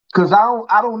Cause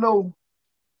I don't know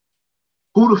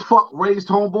who the fuck raised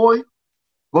homeboy,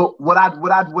 but what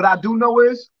I do know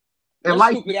is in Your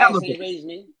life you stupid ass ain't elevate. raised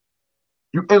me.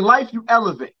 In life you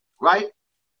elevate, right?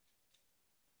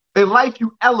 In life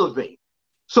you elevate.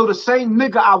 So the same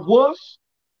nigga I was,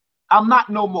 I'm not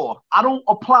no more. I don't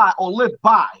apply or live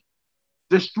by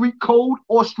the street code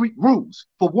or street rules,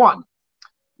 for one.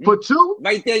 For two,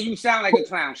 Right there, you sound like a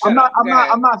clown. I'm Shut not up. I'm Go not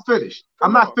ahead. I'm not finished.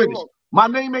 I'm not finished. My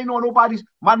name ain't on nobody's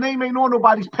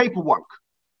paperwork.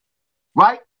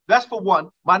 Right? That's for one.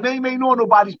 My name ain't on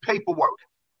nobody's paperwork.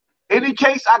 Any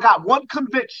case, I got one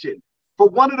conviction for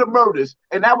one of the murders,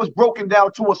 and that was broken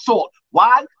down to assault.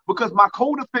 Why? Because my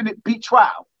co-defendant beat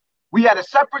trial. We had a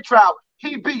separate trial.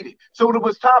 He beat it. So when it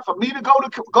was time for me to go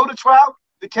to trial,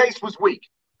 the case was weak.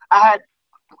 I had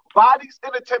bodies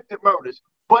and attempted murders.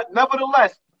 But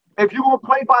nevertheless, if you're gonna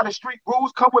play by the street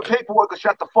rules, come with paperwork or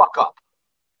shut the fuck up.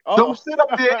 Don't sit up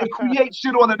there and create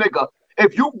shit on a nigga.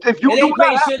 If you It do ain't not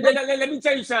create have shit. Let me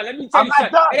tell you something. Let me tell I'm you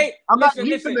not something. It done. ain't. I'm not Listen,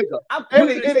 mute the listen. nigga. I'm Mute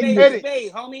calling the a spade nigga. a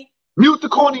spade, homie. Mute the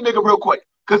corny nigga real quick.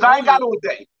 Cause I ain't got all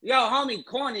day. Yo, homie,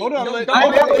 corny. Hold on, Don't I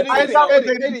ain't got all day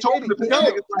to be Eddie, talking to bitch don't,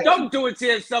 niggas like don't do it to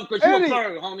yourself because you a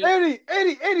bird, homie.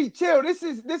 Eddie, chill. This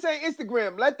ain't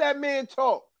Instagram. Let that man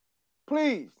talk,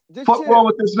 please. Just fuck chill. wrong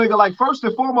with this nigga. Like first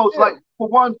and foremost, like for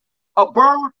one, a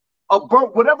bird,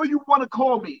 whatever you want to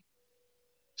call me.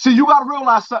 See, you gotta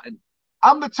realize something.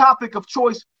 I'm the topic of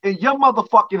choice in your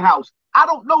motherfucking house. I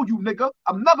don't know you, nigga.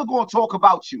 I'm never gonna talk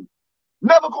about you.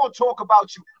 Never gonna talk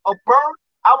about you. A bird,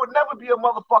 I would never be a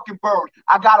motherfucking bird.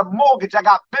 I got a mortgage. I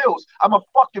got bills. I'm a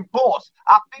fucking boss.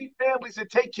 I feed families and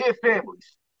take care of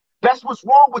families. That's what's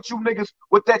wrong with you niggas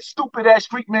with that stupid ass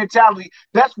street mentality.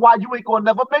 That's why you ain't gonna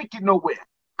never make it nowhere.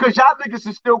 Because y'all niggas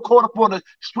is still caught up on a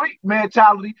street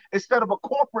mentality instead of a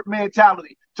corporate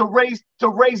mentality to raise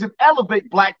and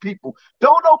elevate black people.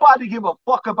 Don't nobody give a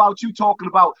fuck about you talking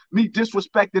about me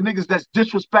disrespecting niggas that's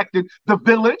disrespecting the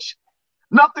village.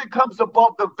 Nothing comes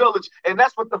above the village, and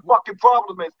that's what the fucking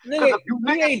problem is. Because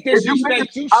Nigga, ain't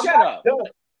disrespect you. I'm Shut not up. done.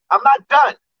 I'm not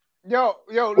done.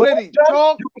 Yo, When Liddy, I'm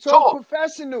done, talk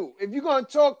professional. If you're gonna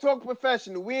talk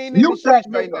professional. We ain't in the Mute streets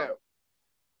that right nigga. now.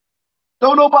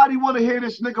 Don't nobody want to hear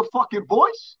this nigga fucking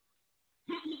voice.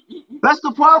 That's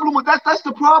the problem with that's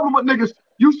the problem with niggas.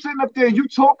 You sitting up there, you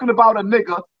talking about a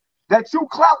nigga that you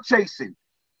clout chasing.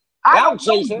 I Clout don't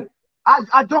know chaser? you.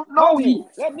 I don't know you.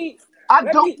 I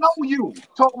don't know you.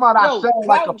 Talking about I Yo, sound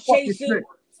like a clout fucking chasing. snitch.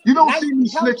 You don't Nice see me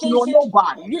clout snitching on chasing.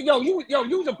 nobody.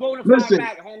 You's a bona fide Listen,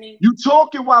 rat, homie. you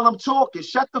talking while I'm talking.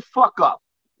 Shut the fuck up.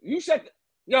 You shut.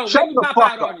 Yo, Shut let me the pop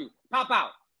fuck out up. on you. Pop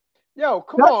out. Yo,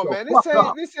 come Shut on, the man. fuck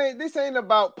up. This ain't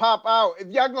about pop out. If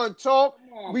y'all gonna talk,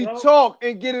 we bro. talk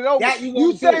and get it over. That you You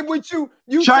won't say do. what you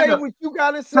China, say what you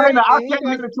gotta say. China, I and came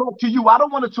here to talk to you. I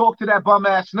don't want to talk to that bum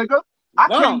ass nigga. I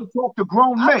came to talk to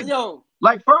grown men. Yo,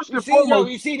 Like first and foremost,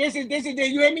 you see, this is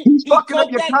you hear me? he's He fucking up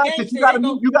talk your that content. gangster.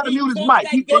 You gotta mute his mic.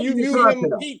 He's Can you fucking your mute him?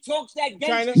 content up. He talks that gangster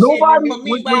China? shit. Nobody, But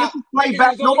when this meanwhile, is played niggas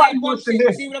back, is all nobody that bum wants to shit. hear.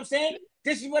 You see what I'm saying?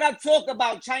 This is what I talk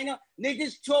about, China.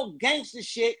 Niggas talk gangster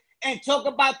shit and talk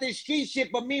about this street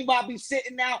shit, but meanwhile be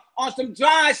sitting now on some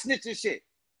dry snitching shit.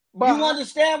 But you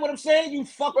understand what I'm saying? You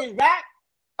fucking rat.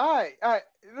 All right.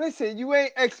 Listen, you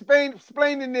ain't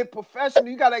explaining it professional.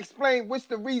 You gotta explain what's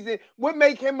the reason. What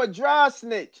make him a dry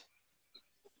snitch?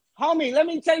 Homie, let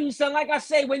me tell you something. Like I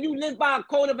say, when you live by a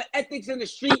code of ethics in the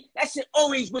street, that shit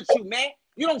always with you, man.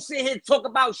 You don't sit here and talk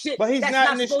about shit. But he's that's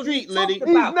not in the supposed street, to be talked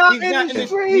Liddy. about. He's not in the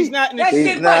street. He's not in the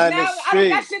street.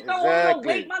 That shit don't hold no Exactly.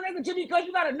 weight, my nigga. Just because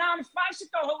you got a 9 to 5, shit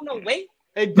don't hold no weight.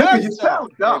 It does. You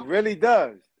sound dumb. It really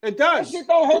does. It does. That shit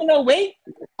don't hold no weight.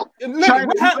 China,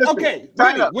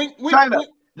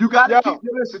 you gotta keep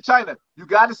listen, China. You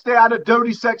gotta stay out of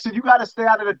dirty section. You gotta stay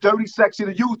out of the dirty section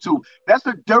of YouTube. That's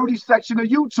the dirty section of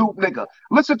YouTube, nigga.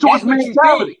 Listen to his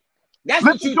mentality.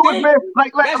 Listen to his man.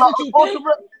 Like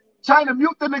China,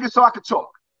 mute the nigga so I can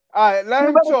talk. All right, let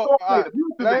him talk.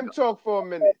 Let him talk for a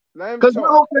minute. Because my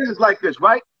whole thing is like this,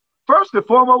 right? First and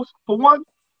foremost, for one,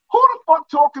 who the fuck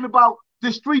talking about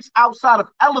the streets outside of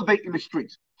elevating the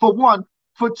streets? For one.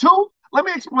 For two, let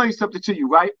me explain something to you,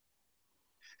 right?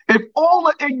 If all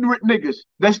the ignorant niggas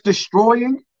that's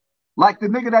destroying, like the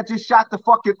nigga that just shot the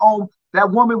fucking that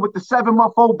woman with the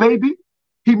 7-month-old baby,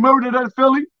 he murdered her in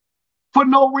Philly for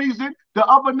no reason. The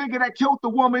other nigga that killed the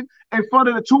woman in front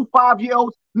of the 2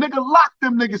 5-year-olds, nigga, lock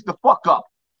them niggas the fuck up.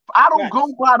 I don't go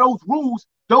by those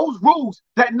rules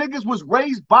that niggas was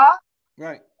raised by.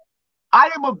 Right. I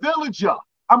am a villager.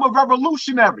 I'm a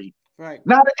revolutionary. Right.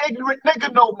 Not an ignorant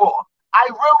nigga no more. I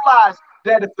realize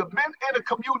that if the men in the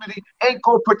community ain't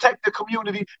gonna protect the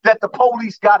community, that the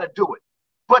police gotta do it.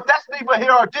 But that's neither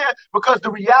here or there, because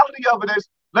the reality of it is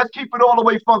let's keep it all the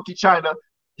way funky, China.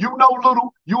 You know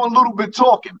Little, you and Little been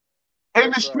talking.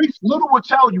 In the streets, Little will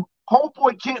tell you,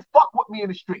 homeboy can't fuck with me in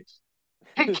the streets.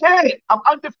 He can't. I'm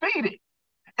undefeated.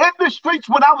 In the streets,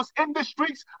 when I was in the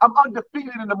streets, I'm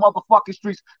undefeated in the motherfucking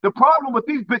streets. The problem with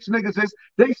these bitch niggas is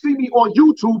they see me on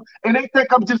YouTube and they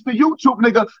think I'm just a YouTube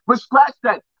nigga, but scratch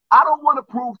that. I don't want to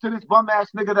prove to this bum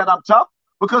ass nigga that I'm tough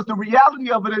because the reality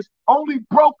of it is only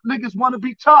broke niggas want to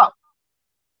be tough.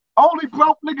 Only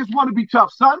broke niggas want to be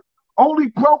tough, son. Only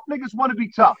broke niggas want to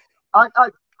be tough. I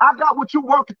got what you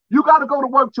work. You got to go to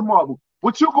work tomorrow.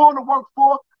 What you going to work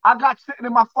for, I got sitting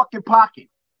in my fucking pocket.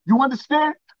 You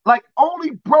understand? Like,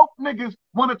 only broke niggas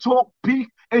want to talk beef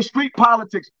and street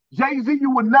politics. Jay-Z,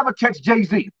 you would never catch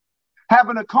Jay-Z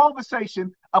having a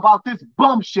conversation about this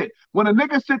bum shit. When a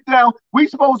nigga sit down, we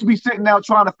supposed to be sitting down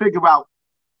trying to figure out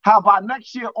how by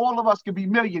next year all of us can be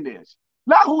millionaires.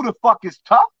 Not who the fuck is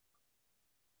tough.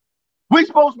 We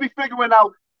supposed to be figuring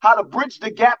out how to bridge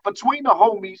the gap between the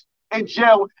homies in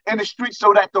jail and the streets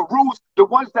so that the rules, the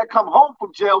ones that come home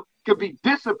from jail, can be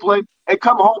disciplined and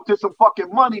come home to some fucking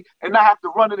money and not have to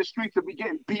run in the streets and be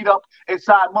getting beat up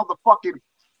inside motherfucking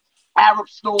Arab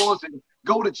stores and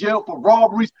go to jail for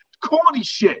robberies. Corny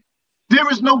shit. There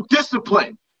is no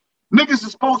discipline. Niggas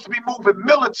is supposed to be moving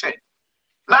militant,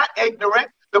 not ignorant.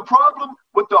 The problem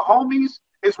with the homies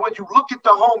is when you look at the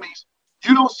homies,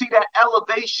 you don't see that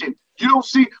elevation. You don't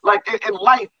see, like, in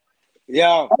life,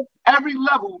 every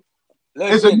level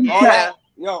is a new path.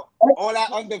 All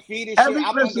that undefeated shit,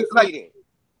 I'm undefeated. Like,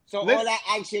 so all that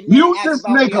action, mute this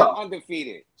nigga. I'm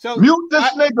undefeated. So mute this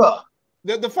nigga.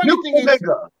 The funny thing is,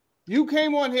 you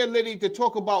came on here, Liddy, to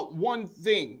talk about one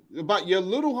thing, about your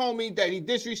little homie that he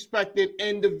disrespected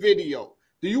in the video.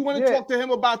 Do you want to talk to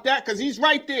him about that? Because he's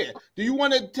right there. Do you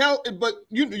want to tell, but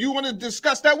you want to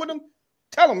discuss that with him?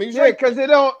 Tell him. He's right. because it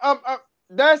don't,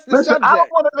 that's the subject. I don't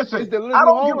want to listen. I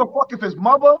don't give a fuck if his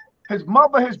mother,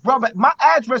 his brother. My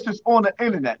address is on the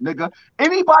internet, nigga.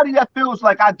 Anybody that feels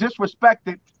like I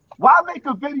disrespected, why make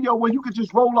a video when you could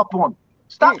just roll up on me?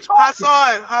 Stop talking.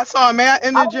 Hassan, may I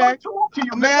interject?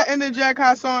 May I interject,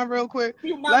 Hassan, real quick?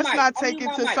 Let's not take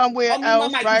it to somewhere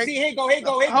else, right? Here go.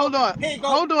 Hold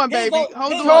on, baby.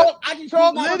 Hold on.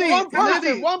 Liddy,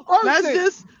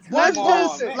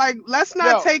 let's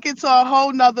not take it to a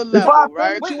whole nother level,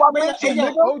 right?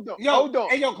 Hold on.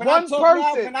 Hey, yo, can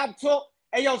I talk?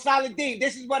 Hey, yo, Saladin,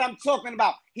 this is what I'm talking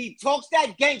about. He talks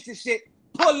that gangster shit,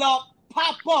 pull up,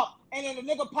 pop up, and then the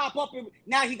nigga pop up, and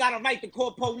now he got a right to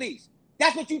call police.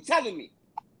 That's what you telling me.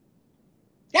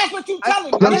 That's what you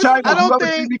telling me. I don't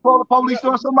think we call the police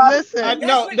on somebody. Listen,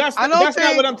 that's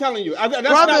not what I'm telling you.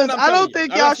 Brothers, I don't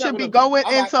think y'all should be going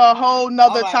into a whole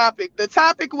nother topic. The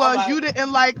topic was you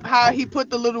didn't like how he put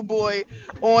the little boy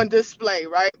on display,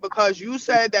 right? Because you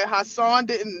said that Hassan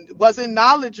wasn't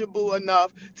knowledgeable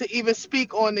enough to even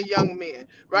speak on the young man,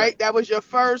 right? That was your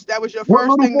first thing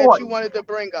that you wanted to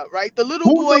bring up, right? The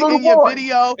little boy in your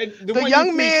video, the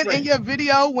young man in your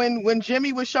video when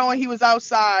Jimmy was showing he was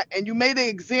outside and you made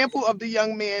an example of the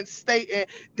young man stating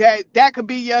that could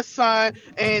be your son,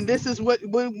 and this is what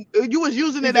you was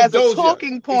using it as a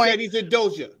talking point. He said he's a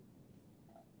doja.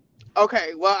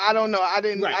 Okay, well, I don't know. I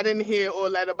didn't hear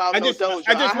all that about doja.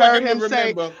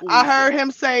 I heard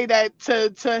him say that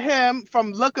to him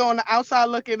from looking on the outside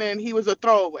looking in, he was a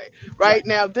throwaway. Right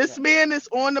now, this man is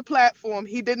on the platform.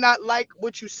 He did not like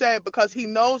what you said because he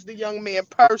knows the young man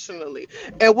personally,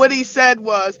 and what he said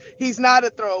was he's not a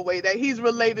throwaway. That he's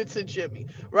related to Jimmy.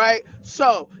 Right.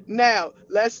 So now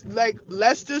let's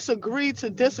just agree to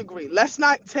disagree. Let's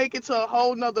not take it to a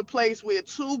whole nother place where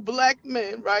two black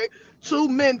men, right? Two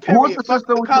men, period. Who's the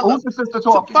sister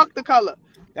talking? Fuck the color.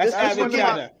 That's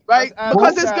right?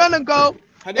 Because it's gonna go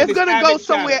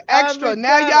somewhere extra.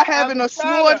 Now y'all having a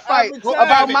sword fight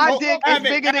about my dick is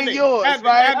bigger than yours,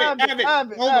 right?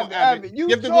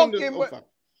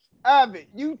 Avid,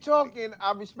 you talking.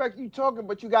 I respect you talking,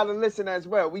 but you gotta listen as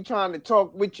well. We trying to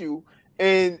talk with you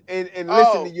and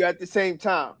listen to you at the same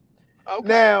time. Okay.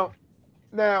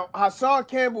 Now Hassan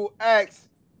Campbell asks,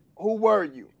 "Who were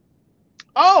you?"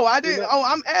 Oh, I didn't. Oh,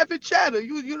 I'm avid chatter.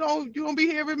 You don't be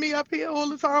hearing me up here all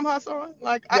the time, Hassan.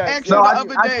 Like I asked you the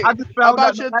other day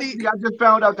about your thing. I just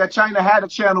found out that China had a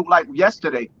channel like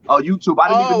yesterday on YouTube. I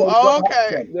didn't even know.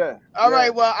 Okay. Yeah. All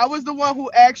right. Well, I was the one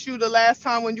who asked you the last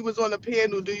time when you was on the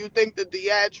panel. Do you think the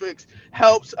theatrics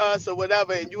helps us or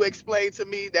whatever? And you explained to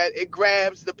me that it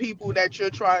grabs the people that you're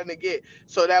trying to get.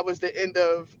 So that was the end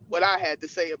of what I had to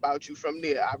say about you from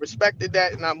there. I respected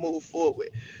that and I moved forward.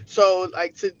 So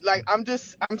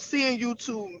I'm seeing you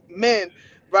two men,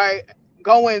 right,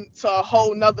 going to a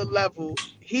whole nother level.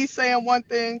 He's saying one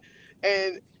thing,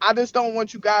 and I just don't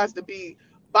want you guys to be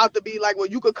about to be like, well,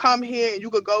 you could come here and you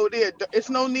could go there. It's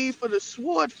no need for the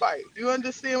sword fight. You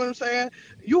understand what I'm saying?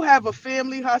 You have a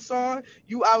family, Hassan.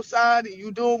 You outside and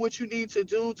you doing what you need to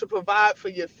do to provide for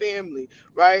your family,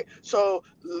 right? So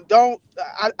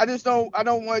I just don't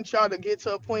want y'all to get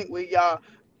to a point where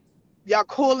y'all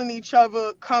calling each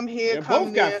other, come here, come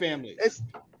both there. got families.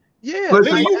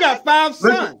 Listen, you got 5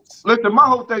 sons. Listen, my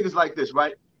whole thing is like this,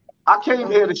 right? I came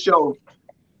here to show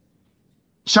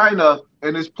China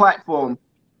and his platform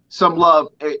some love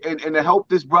and to help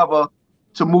this brother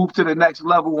to move to the next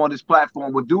level on his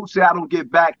platform. When dude say I don't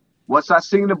get back, once I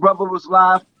seen the brother was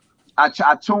live, I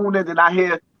tuned in and I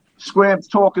hear Scrams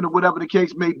talking or whatever the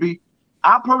case may be.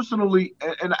 I personally,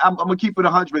 and I'm gonna keep it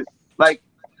 100, like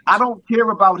I don't care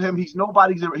about him. He's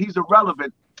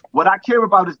irrelevant. What I care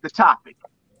about is the topic.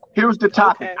 Here's the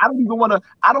topic. Okay. I don't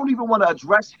even want to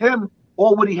address him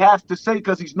or what he has to say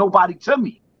because he's nobody to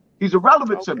me. He's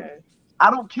irrelevant to me. I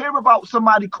don't care about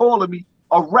somebody calling me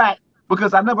a rat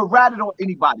because I never ratted on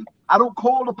anybody. I don't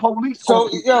call the police. So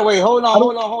wait, hold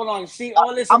on. See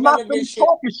all this irrelevant shit.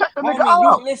 Shut the nigga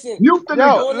up. You listen. You the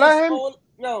nigga. Let him.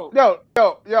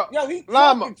 Yo, he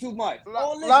talking too much.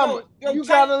 Llama,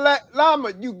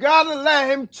 you gotta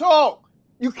let him talk.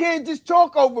 You can't just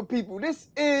talk over people. This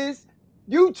is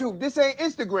YouTube. This ain't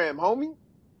Instagram, homie.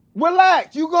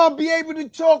 Relax. You're gonna be able to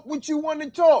talk what you want to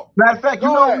talk. Matter of fact, you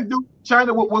know what we do,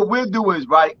 China? What we'll do is,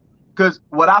 right? Because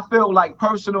what I feel like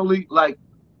personally, like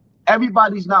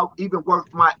everybody's not even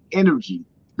worth my energy.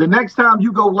 The next time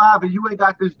you go live and you ain't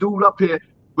got this dude up here,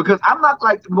 because I'm not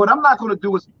like, what I'm not gonna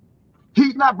do is,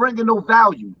 he's not bringing no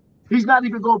value. He's not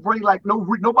even gonna bring like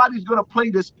nobody's gonna play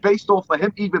this based off of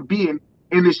him even being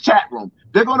in this chat room.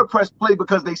 They're gonna press play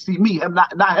because they see me, him,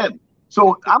 not him.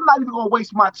 So I'm not even gonna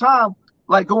waste my time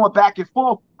like going back and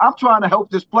forth. I'm trying to help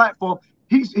this platform.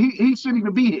 He shouldn't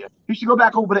even be here. He should go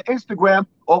back over to Instagram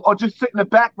or just sit in the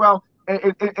background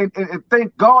and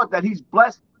thank God that he's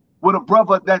blessed with a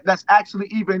brother that's actually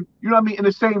even, you know what I mean, in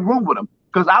the same room with him.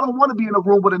 Because I don't want to be in a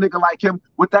room with a nigga like him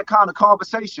with that kind of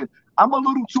conversation. I'm a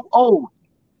little too old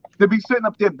to be sitting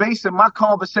up there basing my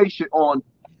conversation on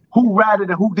who ratted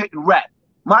and who didn't rat.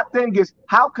 My thing is,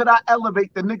 how could I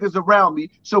elevate the niggas around me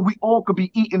so we all could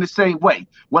be eating the same way?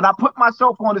 When I put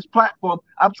myself on this platform,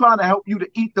 I'm trying to help you to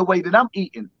eat the way that I'm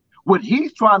eating. What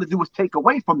he's trying to do is take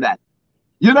away from that.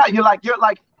 You're like you a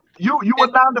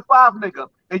 9-to-5 nigga,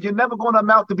 and you're never going to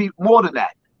amount to be more than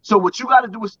that. So what you got to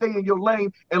do is stay in your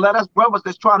lane and let us brothers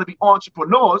that's trying to be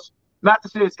entrepreneurs, not to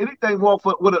say there's anything wrong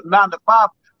with a 9-to-5,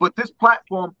 but this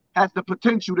platform has the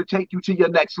potential to take you to your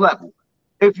next level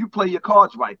if you play your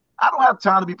cards right. I don't have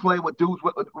time to be playing with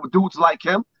dudes like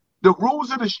him. The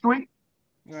rules of the street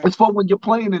is for when you're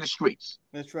playing in the streets.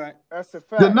 That's right. That's a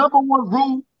fact. The number one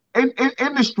rule in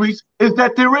the streets is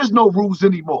that there is no rules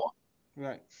anymore.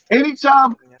 Right.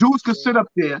 Anytime dudes could sit up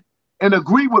there and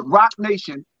agree with Rock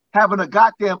Nation having a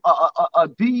goddamn a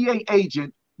DEA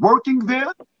agent working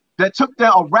there that took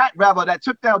down a rat rapper that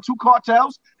took down 2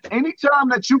 cartels. Anytime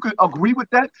that you could agree with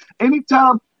that,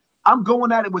 anytime I'm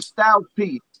going at it with Styles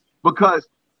P because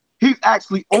he's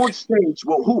actually on stage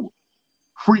with who?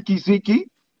 Freaky Zeke,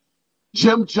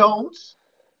 Jim Jones.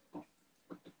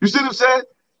 You see what I'm saying?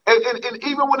 And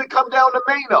even when it comes down to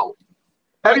Mano,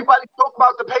 everybody talk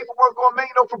about the paperwork on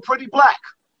Mano for Pretty Black.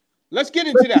 Let's get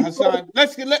into that, Hassan.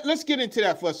 Let's get into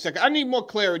that for a second. I need more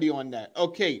clarity on that.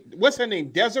 Okay, what's her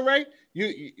name? Desiree?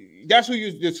 That's who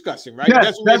you're discussing, right?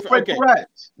 Yes, that's okay.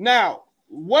 Correct. Now,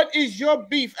 what is your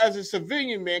beef as a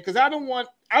civilian man? Because I don't want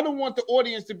the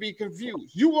audience to be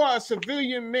confused. You are a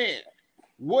civilian man.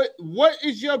 What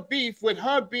is your beef with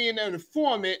her being an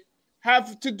informant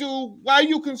have to do? Why are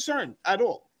you concerned at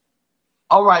all?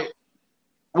 All right.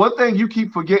 One thing you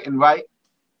keep forgetting, right,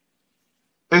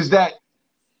 is that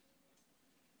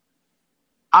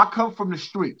I come from the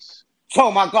streets. Oh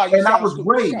my God! And I was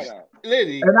raised,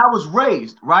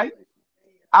 right?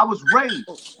 I was raised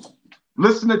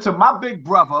listening to my big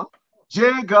brother,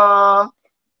 Jigga.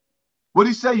 What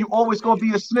he say? You always gonna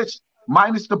be a snitch,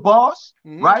 minus the bars,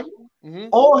 right? Mm-hmm.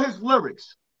 All his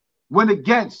lyrics went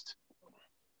against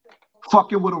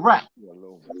fucking with a rat.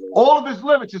 All of his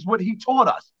lyrics is what he taught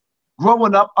us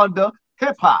growing up under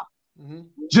hip hop. Mm-hmm.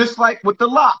 Just like with the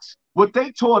Locks, what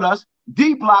they taught us.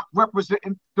 D Block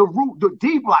representing the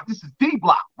D Block. This is D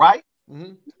Block, right?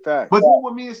 Mm-hmm. But then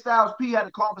when me and Styles P had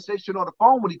a conversation on the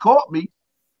phone when he called me,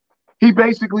 he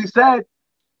basically said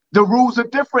the rules are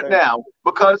different now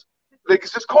because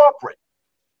niggas is corporate.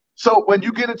 So when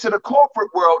you get into the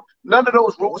corporate world, none of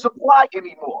those rules apply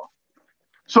anymore.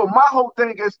 So my whole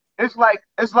thing is, it's like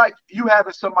you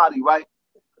having somebody, right,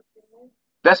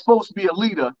 that's supposed to be a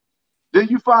leader, Then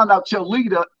you find out your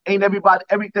leader ain't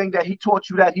everything that he taught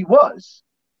you that he was.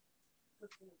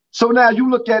 So now you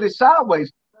look at it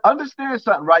sideways. Understand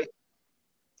something, right?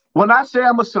 When I say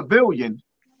I'm a civilian,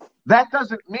 that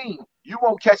doesn't mean you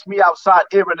won't catch me outside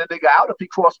airing a nigga out if he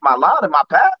crossed my line in my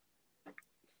path.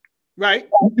 Right.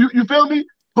 You feel me?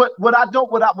 But what I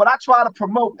try to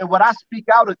promote and what I speak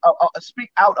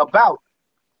out about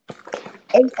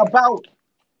ain't about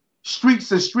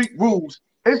streets and street rules.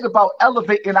 It's about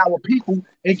elevating our people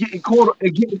and getting caught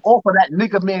and getting off of that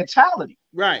nigga mentality.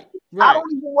 Right. I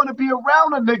don't even want to be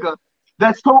around a nigga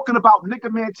that's talking about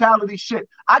nigga mentality shit.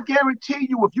 I guarantee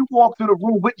you, if you walked in a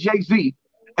room with Jay-Z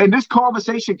and this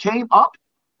conversation came up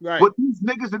with these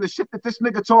niggas and the shit that this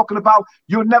nigga talking about,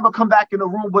 you'll never come back in a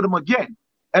room with him again.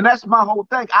 And that's my whole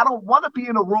thing. I don't want to be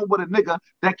in a room with a nigga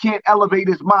that can't elevate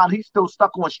his mind. He's still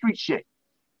stuck on street shit.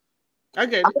 I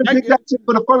did that shit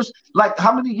for the first, like,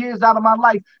 how many years out of my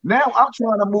life? Now I'm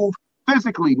trying to move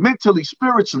physically, mentally,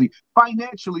 spiritually,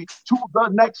 financially to the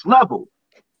next level.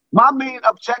 My main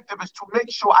objective is to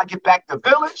make sure I get back to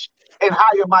village and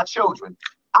hire my children.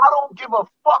 I don't give a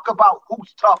fuck about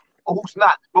who's tough or who's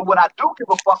not. But what I do give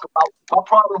a fuck about, my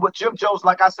problem with Jim Jones,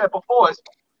 like I said before, is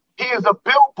he is a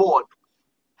billboard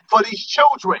for these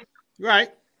children.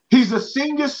 Right. He's a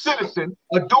senior citizen,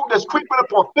 a dude that's creeping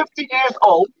up on 50 years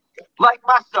old, like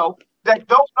myself, that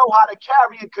don't know how to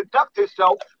carry and conduct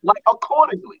himself like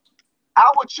accordingly.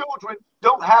 Our children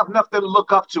don't have nothing to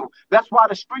look up to. That's why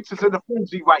the streets is in a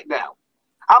frenzy right now.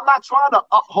 I'm not trying to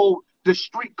uphold the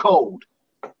street code.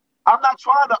 I'm not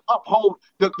trying to uphold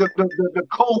the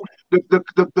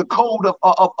code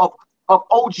of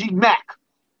OG Mac,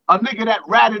 a nigga that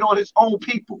ratted on his own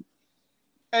people.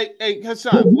 Hey,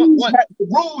 Hassan,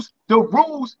 the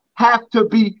rules have to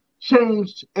be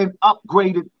changed and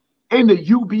upgraded in the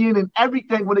UBN and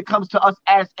everything when it comes to us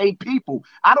as a people.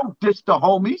 I don't diss the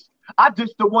homies. I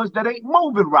diss the ones that ain't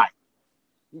moving right.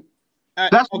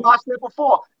 That's what I said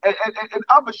before. And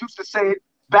others used to say it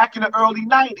back in the early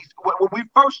 90s when we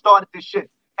first started this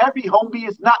shit. Every homie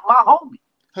is not my homie.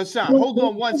 Hassan, hold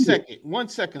on 1 second. 1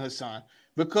 second, Hassan.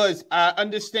 Because I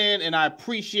understand and I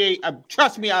appreciate,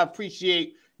 trust me, I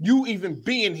appreciate you even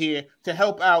being here to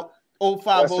help out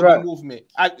 050 movement.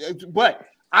 But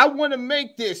I want to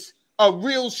make this a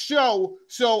real show,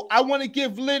 so I want to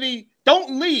give Liddy,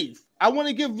 don't leave. I want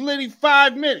to give Liddy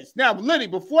 5 minutes. Now, Liddy,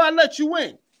 before I let you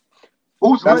in,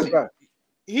 who's Liddy?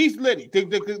 He's Liddy,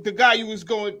 the guy you was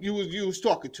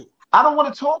talking to. I don't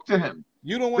want to talk to him.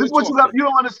 You don't want to talk to him. You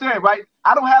don't understand, right?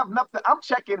 I don't have nothing. I'm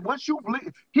checking. Once you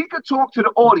leave, he could talk to the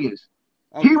audience.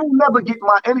 Okay. He will never get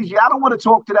my energy. I don't want to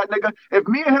talk to that nigga. If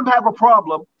me and him have a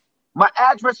problem, my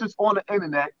address is on the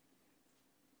internet.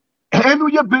 Handle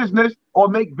your business or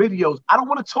make videos. I don't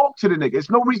want to talk to the nigga. There's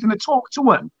no reason to talk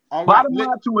to him. All right. Bottom line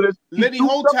to it is, Liddy,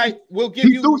 hold tight. We'll give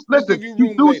you room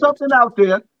he threw something out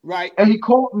there, right? And he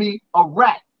called me a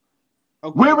rat.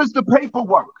 Okay. Where is the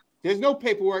paperwork? There's no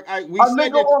paperwork. A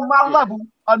nigga on my level.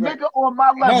 Nigga on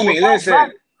my level. Homie,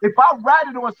 listen. If I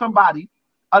ratted on somebody,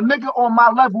 a nigga on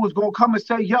my level is gonna come and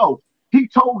say, "Yo, he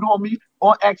told on me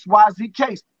on XYZ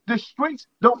case." The streets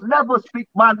don't never speak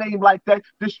my name like that.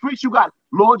 The streets, you got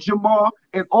Lord Jamar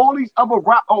and all these other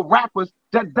rappers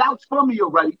that vouch for me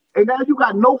already. And now you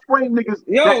got no frame niggas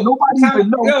that nobody even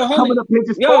knows coming up here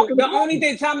just talking. The only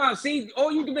thing time out, see,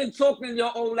 all you've been talking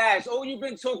your old ass. All you've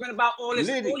been talking about all this.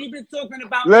 Liddy. All you've been talking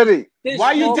about. Liddy.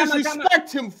 Why you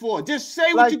disrespect him for? Just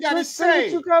say what you gotta say.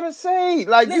 What you gotta say.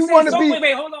 Like, listen, you want to be.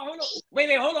 Wait, hold on.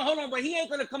 Wait, hold on. But he ain't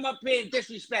gonna come up here and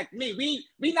disrespect me.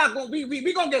 We not gonna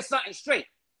we gonna get something straight.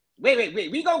 Wait.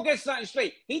 We gonna get something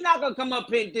straight. He not gonna come up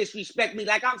here and disrespect me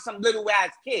like I'm some little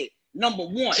ass kid. Number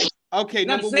one. Okay,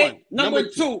 number one. Number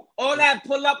two, all that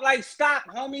pull up like stop,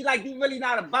 homie. Like you really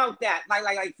not about that.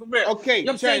 Like for real. Okay, you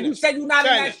know what I'm saying? You said you not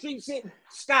in that street shit.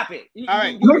 Stop it. All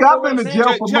right. Look, I've been to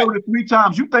jail for more than 3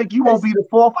 times. You think you won't be the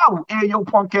 4th? I will air your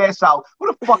punk ass out. Who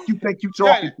the fuck you think you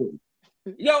talking to?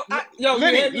 Yo,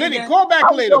 Liddy, call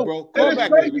back later, bro. Call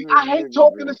back later. I hate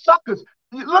talking to suckers.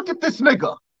 Look at this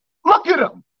nigga. Look at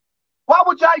him. Why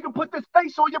would y'all even put this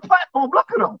face on your platform? Look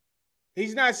at him.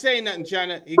 He's not saying nothing,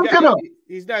 China.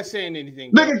 He's not saying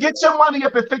anything. Nigga, get your money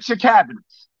up and fix your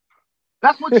cabinets.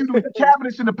 That's what you do. The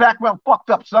cabinets in the background fucked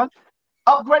up, son.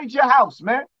 Upgrade your house,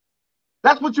 man.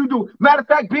 That's what you do. Matter of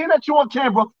fact, being that you on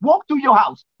camera, walk through your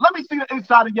house. Let me see the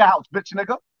inside of your house, bitch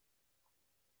nigga.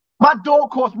 My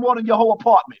dog costs more than your whole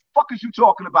apartment. Fuck is you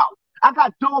talking about? I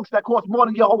got dogs that cost more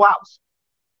than your whole house.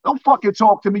 Don't fucking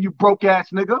talk to me, you broke ass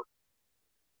nigga.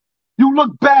 You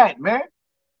look bad, man.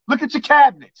 Look at your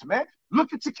cabinets, man.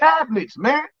 Look at your cabinets,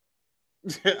 man.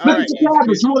 Look at your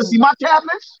cabinets. You want to see my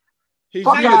cabinets?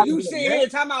 You sit here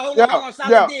talking about, hold on,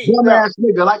 solid D. Dumbass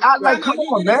nigga. Like, come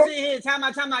on, man. Time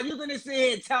out. You're gonna sit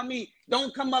here and tell me,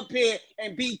 don't come up here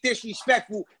and be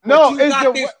disrespectful. No, it's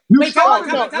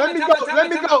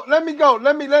Let me go.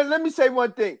 Let me say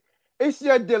one thing. It's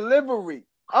your delivery.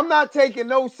 I'm not taking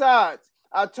no sides.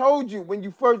 I told you when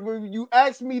you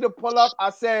asked me to pull up, I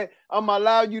said I'm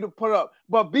allowed you to pull up,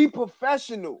 but be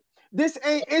professional. This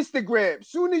ain't Instagram.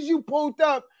 Soon as you pulled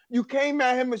up, you came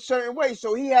at him a certain way,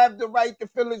 so he have the right to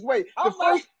feel his way.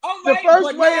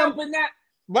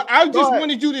 But I just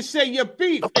wanted you to say your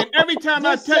beef, and every time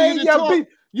I tell you to talk,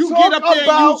 you get up there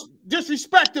and you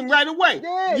disrespect him right away.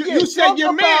 Yeah, you say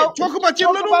your man. Talk about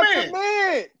your little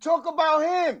man. Talk about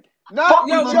him. Not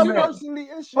your personally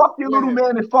issue. Fuck your little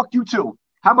man and fuck you too.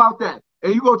 How about that?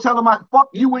 And you gonna tell him I fuck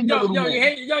you and your little man. But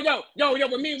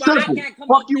meanwhile, I can't come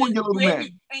fuck you and your little man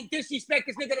and disrespect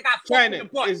this nigga that got fucked in the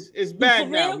butt. It's bad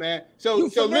now, man. So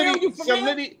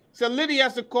Liddy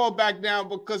has to call back now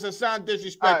because Hassan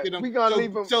disrespected him. We gonna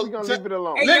leave him. We gonna leave it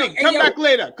alone. Liddy, come back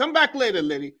later. Come back later,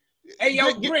 Liddy. Hey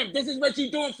yo, Grim, this is what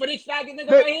you doing for this faggot nigga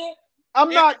right here?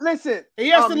 I'm not. Listen, he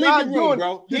has to leave the room,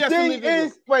 bro. The thing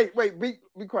is, wait, be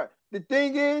quiet. The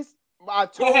thing is, I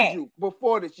told you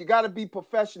before this, you got to be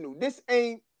professional. This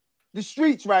ain't the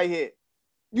streets right here.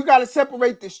 You got to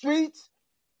separate the streets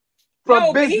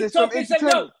from business, from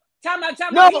entertainment.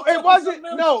 No, it wasn't.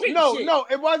 No,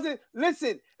 it wasn't.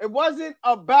 Listen, it wasn't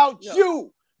about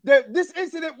you. This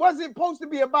incident wasn't supposed to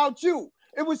be about you.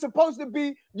 It was supposed to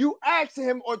be you asking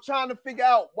him or trying to figure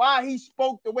out why he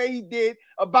spoke the way he did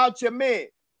about your man.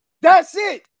 That's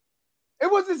it.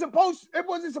 It wasn't supposed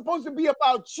to be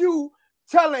about you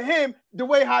telling him the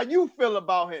way how you feel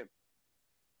about him.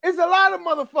 It's a lot of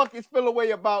motherfuckers feel a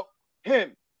way about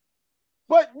him.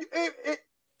 But it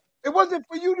wasn't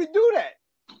for you to do that.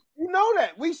 You know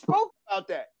that. We spoke about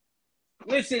that.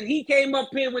 Listen, he came up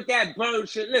here with that bird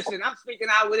shit. Listen, I'm speaking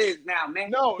how it is now,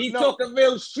 man. He's talking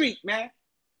real street, man.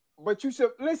 But you said,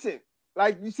 listen,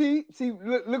 like you see,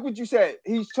 look what you said.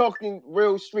 He's talking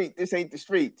real street. This ain't the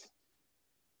streets.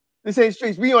 This ain't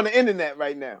streets. We on the internet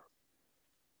right now.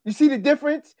 You see the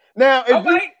difference? Now, if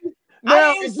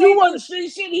you want street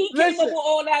shit, he came up with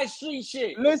all that street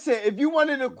shit. Listen, if you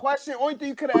wanted a question, only thing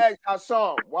you could have asked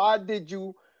Hassan, why did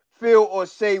you feel or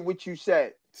say what you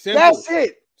said? Simple. That's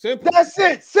it. Simple. That's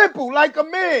it. Simple, like a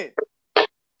man.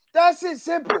 That's it.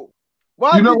 Simple.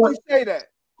 Why did you say that?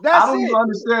 I don't even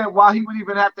understand why he would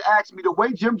even have to ask me. The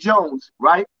way Jim Jones,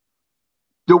 right?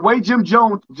 The way Jim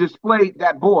Jones displayed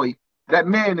that boy, that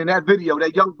man in that video,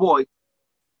 that young boy,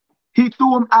 he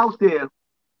threw him out there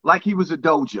like he was a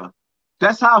doja.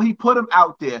 That's how he put him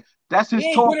out there. That's his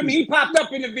talk. He popped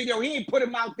up in the video. He ain't put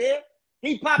him out there.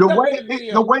 He popped up in the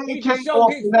video. The way he came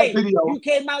off in that video. You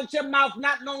came out your mouth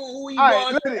not knowing who he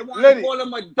was and wanted to call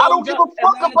him a doja. I don't give a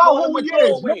fuck about who he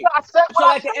is. So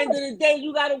at the end of the day,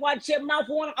 you got to watch your mouth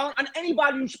on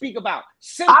anybody you speak about.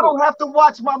 Simple. I don't have to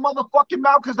watch my motherfucking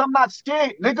mouth because I'm not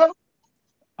scared, nigga.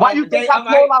 Why you think I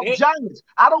call out giants?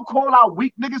 I don't call out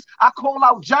weak niggas. I call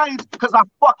out giants because I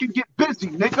fucking get busy,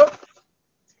 nigga.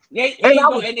 And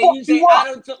then you say, I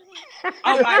don't talk.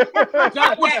 All right,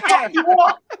 drop your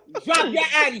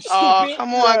addy, stupid. Oh,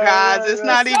 come on, guys. It's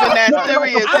not even that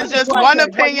serious. It's just one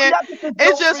opinion.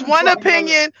 It's just one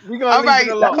opinion. All right,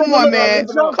 come on, man.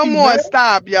 Come on,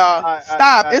 stop, y'all.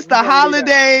 Stop. It's the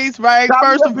holidays, right?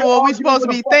 First of all, we're supposed to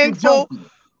be thankful.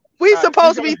 We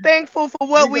supposed to be thankful for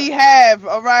what we have,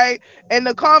 all right? And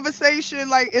the conversation,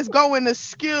 like, is going to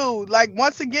skew. Like,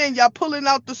 once again, y'all pulling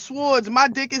out the swords. My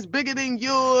dick is bigger than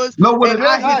yours. No, what and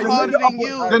I hit harder than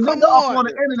you. Come on. The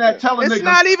internet telling it's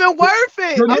not even worth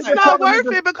it. It's not worth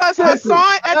it because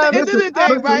Hassan, at the end of the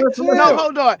day, right? No,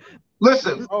 hold on.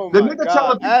 Listen, the nigga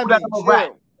telling people that I'm a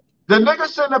rat. The nigga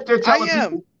sitting up there telling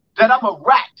people that I'm a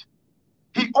rat.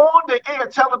 He on the air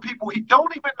telling people he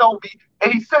don't even know me,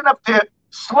 and he's sitting up there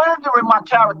slandering my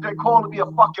character and calling me a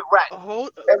fucking rat.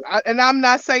 And I'm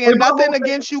not saying nothing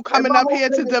against you coming up here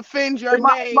to defend your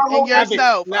name and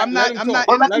yourself. I'm not.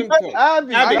 Let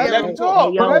him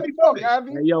talk. Yo,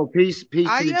 peace to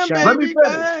the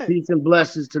chat. Peace and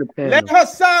blessings to the panel. Let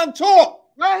Hassan talk.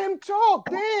 Let him talk.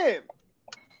 Damn.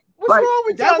 What's wrong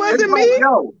with that? Wasn't me.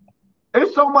 Yo,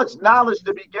 there's so much knowledge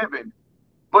to be given,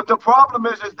 but the problem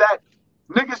is that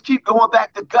niggas keep going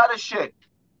back to gutter shit.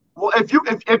 Well, if you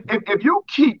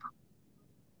keep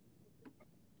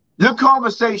your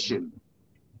conversation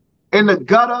in the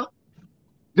gutter,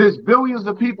 there's billions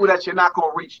of people that you're not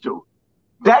gonna reach to.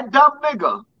 That dumb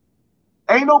nigga,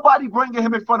 ain't nobody bringing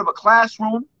him in front of a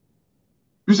classroom.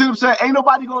 You see what I'm saying? Ain't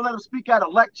nobody gonna let him speak at a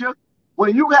lecture.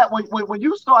 When you have when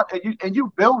you start and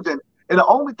you building, and the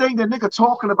only thing the nigga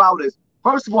talking about is,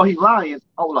 first of all, he lying.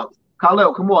 Hold up.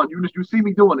 Khalil, come on. You see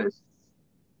me doing this.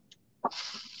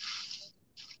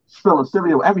 Spilling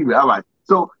cereal everywhere. All right.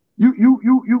 So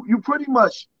you pretty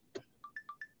much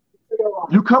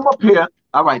you come up here.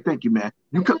 All right, thank you, man.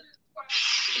 You come.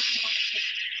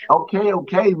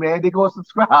 Okay, man. They gonna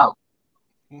subscribe.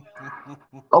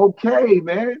 Okay,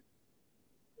 man.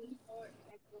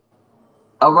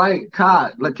 All right,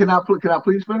 Kai. Like, can I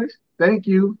please finish? Thank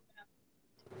you.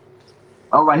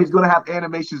 All right, he's gonna have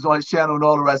animations on his channel and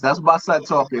all the rest. That's my son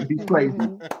talking. He's crazy.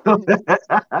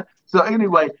 So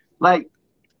anyway, like,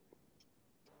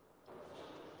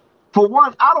 for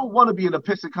one, I don't want to be in a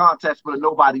pissing contest with a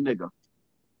nobody nigga.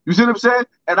 You see what I'm saying?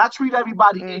 And I treat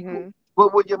everybody equal.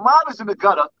 But when your mom is in the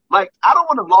gutter, like, I don't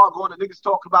want to log on and niggas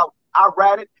talk about I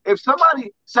rat it. If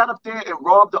somebody sat up there and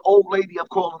robbed the old lady, I'm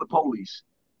calling the police.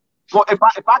 So if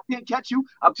I can't catch you,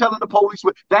 I'm telling the police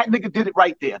that nigga did it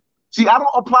right there. See, I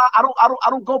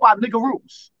don't go by nigga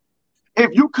rules.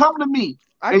 If you come to me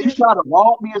and you try to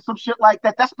rob me or some shit like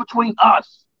that, that's between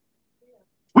us.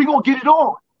 We gonna get it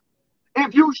on.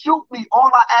 If you shoot me,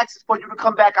 all I ask is for you to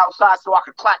come back outside so I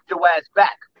can clap your ass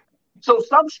back. So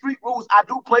some street rules I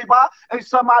do play by and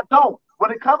some I don't. When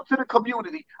it comes to the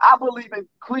community, I believe in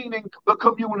cleaning the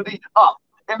community up.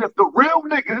 And if the real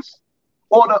niggas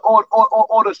or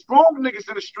the strong niggas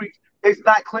in the streets is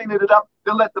not cleaning it up,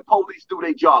 then let the police do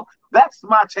their job. That's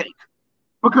my take.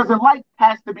 Because the life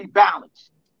has to be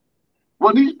balanced.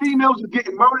 When these females are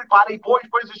getting murdered by their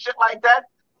boyfriends and shit like that,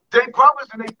 their brothers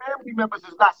and their family members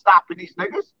is not stopping these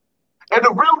niggas. And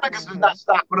the real niggas is not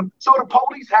stopping them. So the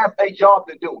police have a job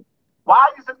to do. Why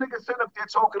is a nigga sitting up there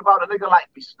talking about a nigga like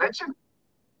me snitching?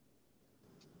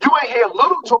 You ain't hear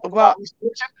Little talk about me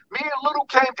snitching. Me and Little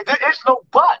came, there is no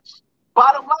buts.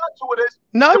 Bottom line to it is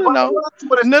no.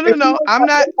 I'm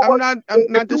not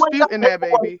disputing that,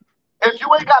 baby. If you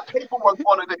ain't got paperwork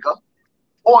on a nigga,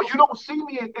 or you don't see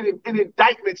me in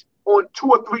indictments on 2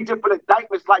 or 3 different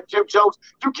indictments like Jim Jones,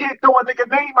 you can't throw a nigga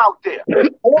name out there.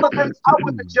 All the things I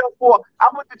went to jail for, I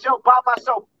went to jail by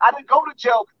myself. I didn't go to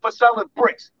jail for selling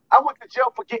bricks. I went to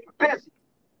jail for getting busy.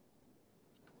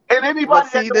 And anybody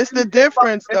see, this the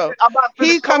difference, though.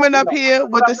 He coming up here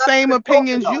with the same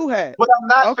opinions you had. But I'm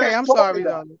not. Okay, I'm sorry,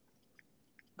 darling.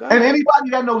 And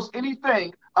anybody that knows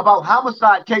anything about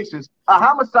homicide cases, a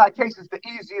homicide case is the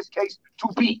easiest case to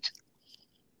beat.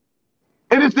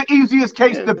 It is the easiest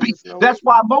case to beat. That's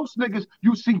why most niggas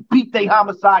you see beat their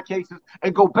homicide cases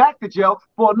and go back to jail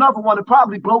for another one and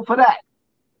probably blow for that.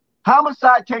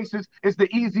 Homicide cases is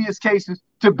the easiest cases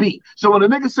to beat. So when a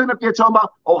nigga sitting up there talking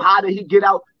about, oh, how did he get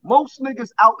out? Most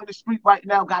niggas out in the street right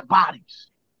now got bodies.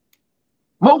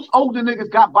 Most older niggas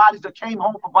got bodies that came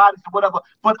home for bodies or whatever.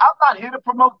 But I'm not here to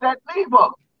promote that neither.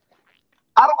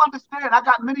 I don't understand. I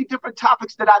got many different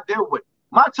topics that I deal with.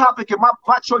 My topic and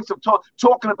my choice of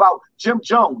talking about Jim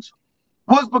Jones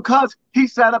was because he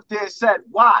sat up there and said,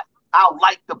 why? I'll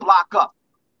light the block up.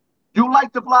 You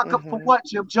light the block up for what,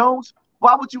 Jim Jones?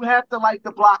 Why would you have to light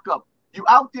the block up? You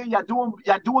out there, y'all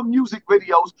doing music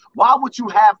videos. Why would you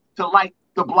have to light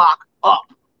the block up?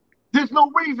 There's no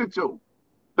reason to.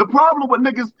 The problem with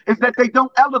niggas is that they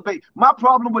don't elevate. My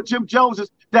problem with Jim Jones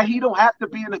is that he don't have to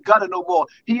be in the gutter no more.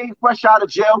 He ain't fresh out of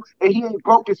jail and he ain't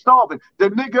broke and starving. The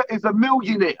nigga is a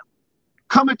millionaire.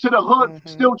 Coming to the hood,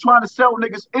 still trying to sell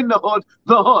niggas in the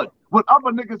hood. When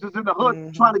other niggas is in the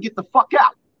hood trying to get the fuck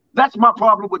out. That's my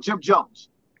problem with Jim Jones.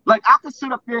 Like, I can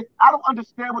sit up there, I don't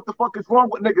understand what the fuck is wrong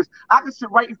with niggas. I can sit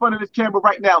right in front of this camera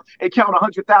right now and count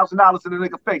 $100,000 in a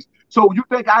nigga face. So you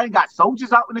think I ain't got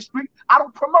soldiers out in the street? I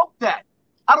don't promote that.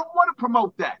 I don't want to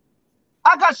promote that.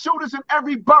 I got shooters in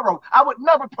every borough. I would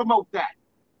never promote that.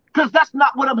 Because that's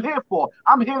not what I'm here for.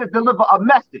 I'm here to deliver a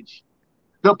message.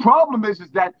 The problem is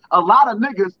that a lot of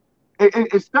niggas,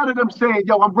 instead of them saying,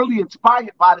 yo, I'm really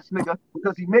inspired by this nigga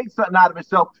because he made something out of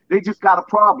himself, they just got a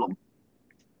problem.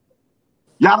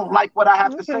 Y'all don't like what I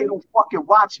have to say, don't fucking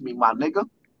watch me, my nigga.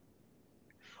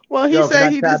 Well, he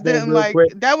said he just didn't like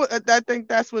that. I think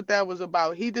that's what that was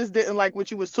about. He just didn't like what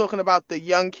you was talking about the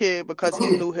young kid because he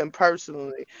knew him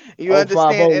personally. You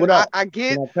understand? And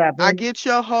I get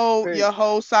your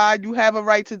whole side. You have a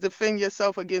right to defend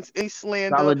yourself against any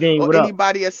slander or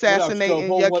anybody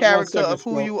assassinating your character of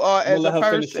who you are as a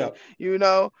person. You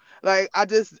know. Like I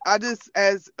just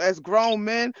as grown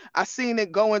men, I seen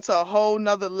it go into a whole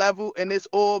nother level, and it's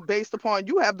all based upon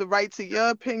you have the right to your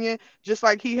opinion, just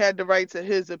like he had the right to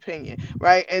his opinion,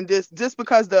 right? And just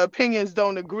because the opinions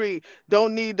don't agree,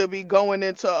 don't need to be going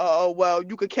into well,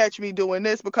 you could catch me doing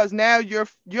this, because now you're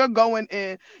going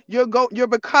in, you're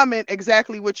becoming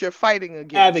exactly what you're fighting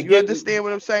against. You understand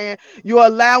what I'm saying? You're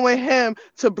allowing him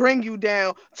to bring you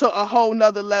down to a whole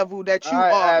nother level that you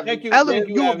are.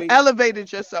 You've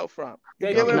elevated yourself. from.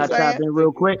 Can I tap in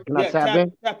real quick? Can I tap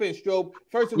in? Tap in, Strobe.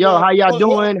 First of all, how y'all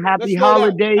doing? Happy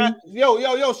holidays. Yo,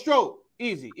 Strobe.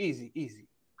 Easy.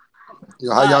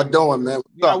 Yo, how y'all doing, man?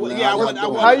 What's up, man? I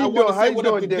want to say what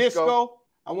up to Disco.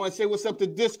 I want to say what's up to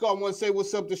Disco. I want to say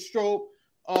what's up to Strobe.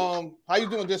 How you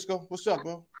doing, Disco? What's up,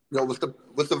 bro? Yo, what's the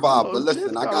vibe? But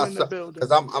listen, I got something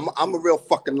because I'm a real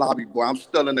fucking lobby boy. I'm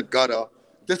still in the gutter.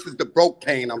 This is the broke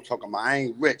cane I'm talking about. I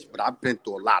ain't rich, but I've been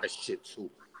through a lot of shit too.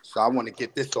 So I want to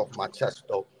get this off my chest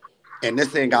though. And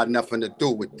this ain't got nothing to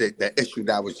do with the issue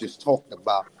that I was just talking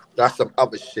about. That's some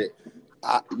other shit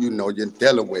you're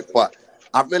dealing with. But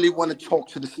I really want to talk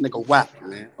to this nigga Wack,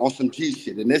 man, on some G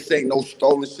shit. And this ain't no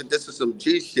stolen shit. This is some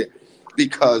G shit.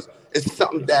 Because it's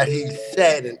something that he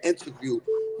said in an interview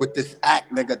with this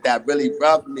act nigga that really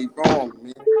rubbed me wrong,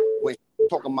 man. When he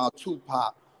talking about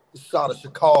Tupac, Sada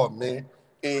Shakur, man.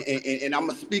 And I'm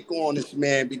going to speak on this,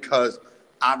 man, because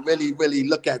I really, really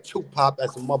look at Tupac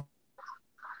as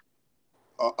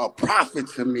a prophet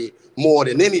to me more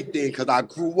than anything because I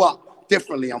grew up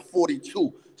differently. I'm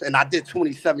 42, and I did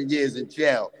 27 years in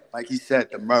jail. Like he said,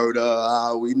 the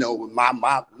murder, we know, my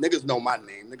niggas know my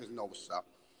name. Niggas know what's up.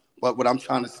 But what I'm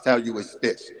trying to tell you is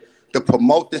this. To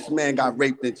promote this man got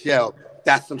raped in jail,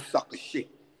 that's some sucker shit.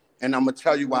 And I'm going to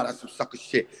tell you why that's some sucker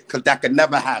shit, because that could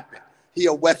never happen. He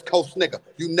a West Coast nigga.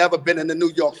 You never been in the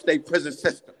New York State prison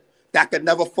system. That could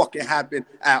never fucking happen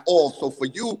at all. So for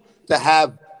you to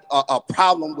have a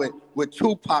problem with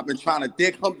Tupac and trying to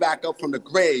dig him back up from the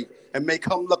grave and make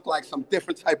him look like some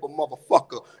different type of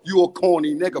motherfucker, you a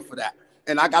corny nigga for that.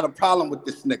 And I got a problem with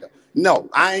this nigga. No,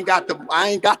 I ain't got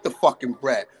the fucking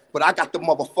bread. But I got the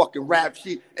motherfucking rap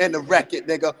sheet and the record,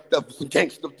 nigga, the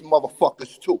gangster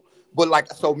motherfuckers too.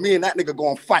 But so me and that nigga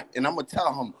gonna fight, and I'm gonna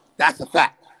tell him that's a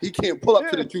fact. He can't pull up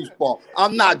to the juice bar.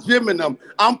 I'm not gymming him.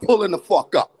 I'm pulling the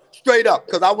fuck up. Straight up,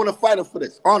 because I want to fight him for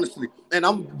this, honestly. And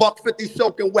I'm $150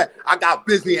 soaking wet. I got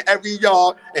busy in every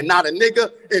yard and not a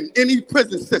nigga in any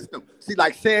prison system. See,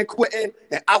 like San Quentin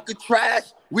and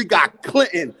Alcatraz, we got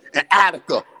Clinton and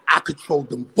Attica. I control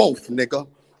them both, nigga.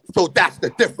 So that's the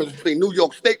difference between New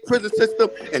York State prison system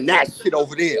and that shit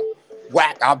over there.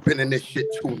 Whack, I've been in this shit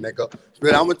too, nigga.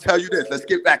 But I'm going to tell you this. Let's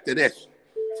get back to this.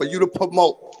 For you to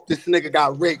promote this nigga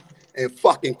got raped in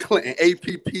fucking Clinton,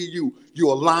 APPU,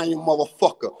 you a lying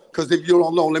motherfucker. Because if you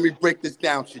don't know, let me break this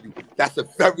down to you. That's a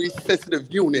very sensitive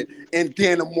unit in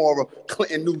Dannemora,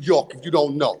 Clinton, New York, if you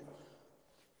don't know.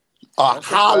 A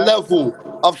high level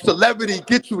of celebrity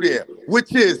get you there,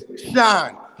 which is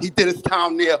Shine. He did his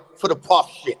time there for the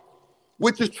Puff shit,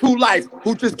 which is True Life,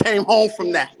 who just came home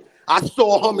from that. I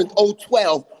saw him in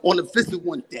 012 on a visit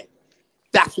one day.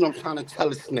 That's what I'm trying to tell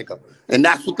this nigga. And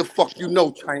that's what the fuck you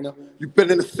know, China. You've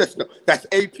been in the system. That's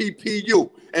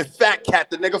APPU. And Fat Cat,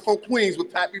 the nigga from Queens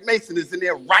with Pappy Mason, is in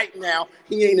there right now.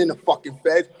 He ain't in the fucking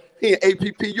feds. He in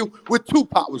APPU where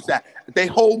Tupac was at. They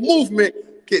whole movement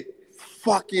get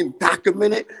fucking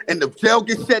documented and the jail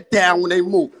gets shut down when they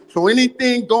move. So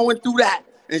anything going through that,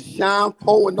 and Sean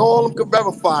Poe and all of them can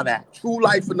verify that. True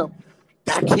Life and them,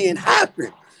 that can't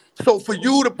happen. So for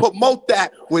you to promote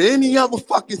that with any other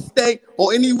fucking state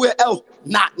or anywhere else,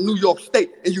 not New York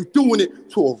State, and you doing it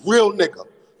to a real nigga.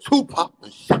 Tupac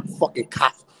and shot fucking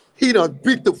cops. He done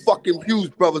beat the fucking Hughes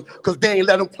brothers because they ain't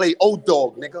let him play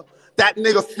O-Dog, nigga. That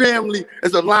nigga family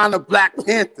is a line of Black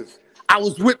Panthers. I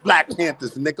was with Black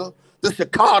Panthers, nigga. The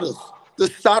Chicadas, the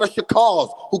Sada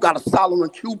Shakars, who got asylum in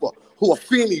Cuba, who are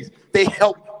Phoenix, they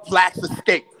helped blacks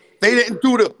escape. They didn't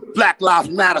do the Black Lives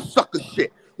Matter sucker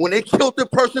shit. When they killed the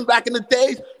person back in the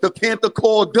days, the Panther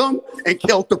called them and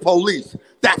killed the police.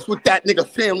 That's what that nigga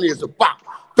family is about.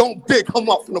 Don't dig him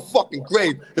up from the fucking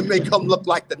grave and make him look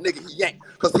like the nigga he ain't,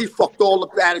 because he fucked all the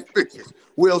baddest bitches.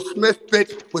 Will Smith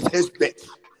bitch was his bitch.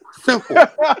 Simple.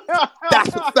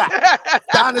 That's a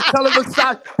fact. Down to tell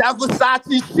Versace, that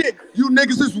Versace shit you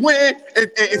niggas is wearing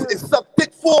and suck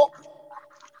dick for,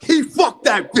 he fucked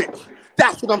that bitch.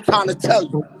 That's what I'm trying to tell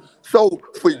you. So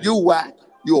for you, Whack,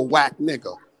 you a whack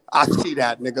nigga. I see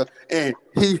that, nigga. And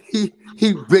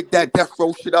he rigged that death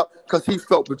row shit up because he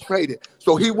felt betrayed.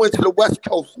 So he went to the West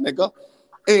Coast, nigga.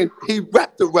 And he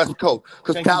rapped the West Coast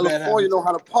because California know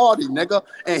how to party, nigga.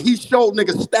 And he showed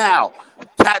niggas style.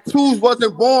 Tattoos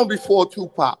wasn't born before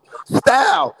Tupac.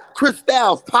 Style, Chris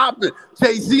Styles, poppin'.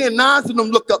 Jay-Z and Nas and them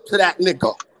look up to that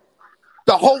nigga.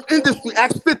 The whole industry,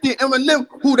 ask 50 and Eminem,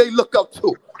 who they look up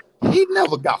to. He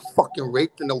never got fucking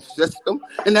raped in no system.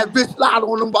 And that bitch lied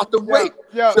on him about the rape.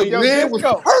 Yo, man Disco. was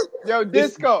hurt. Yo,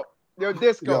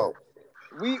 Disco.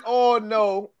 We all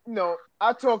know,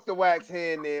 I talk to Wax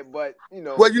here and there, but,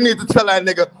 Well, you need to tell that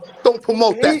nigga, Don't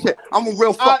promote that shit. I'm a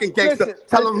real fucking gangster.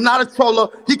 Tell him I'm not a troller.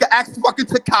 He can ask fucking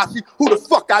Tekashi who the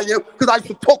fuck I am, because I used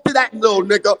to talk to that little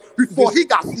nigga before he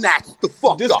got snatched the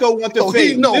fuck Disco up. Want the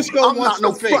fade. He knows Disco I'm not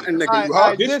no frontin' nigga, you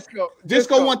heard?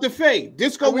 Disco want the fade.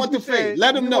 Disco want the fade.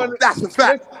 Let him know. That's a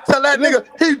fact. Tell that nigga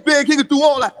he's big, he can do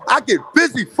all that. I get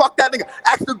busy. Fuck that nigga.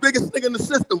 Ask the biggest nigga in the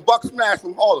system, Buck Smash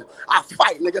from Harlem. I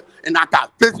fight, nigga. And I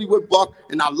got busy with Buck,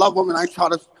 and I love him, and I try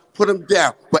to put him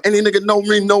down. But any nigga know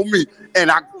me. And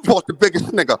I fought the biggest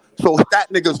nigga. So if that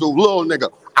nigga's a little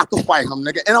nigga, I can fight him,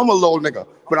 nigga. And I'm a little nigga.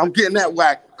 But I'm getting that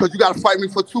whack because you got to fight me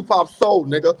for Tupac's soul,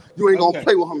 nigga. You ain't going to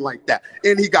play with him like that.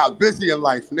 And he got busy in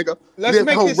life, nigga. Let's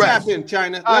make this happen,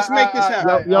 China. Let's make this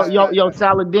happen. Yo,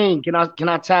 Saladin, can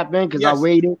I tap in? Because I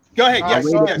waited. Go ahead. Yes.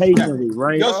 I waited patiently,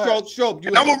 right? Yo, Stroke.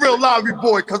 And I'm a real lively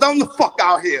boy because I'm the fuck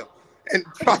out here. And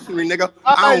trust me, nigga,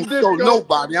 I don't show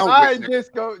nobody. All right,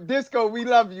 Disco, we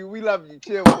love you.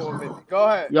 Chill for a minute. Go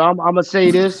ahead. Yo, I'm gonna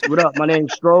say this. What up? My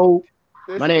name's Strobe.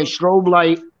 My name's Strobe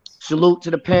Light. Salute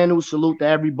to the panel. Salute to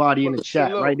everybody in the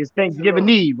chat. Right, it's Thanksgiving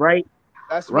Eve, right?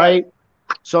 That's right.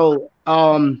 So,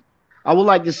 I would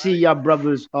like to see y'all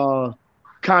brothers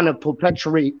kind of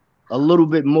perpetuate a little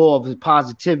bit more of the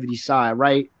positivity side,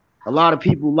 right? A lot of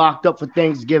people locked up for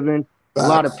Thanksgiving. A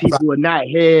lot of people are not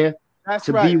here.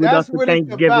 To be with us for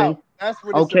Thanksgiving.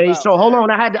 Okay, so hold on.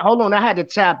 I had to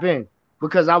tap in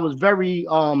because I was very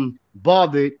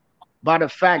bothered by the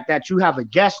fact that you have a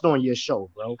guest on your show,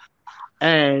 bro.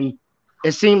 And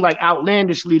it seemed like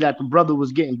outlandishly that the brother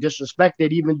was getting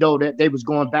disrespected, even though that they was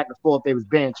going back and forth, they was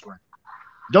bantering.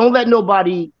 Don't let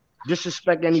nobody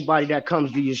disrespect anybody that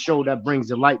comes to your show that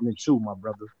brings enlightenment too, my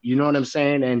brother. You know what I'm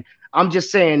saying? And I'm just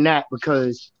saying that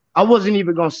because I wasn't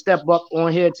even going to step up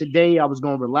on here today. I was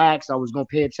going to relax. I was going to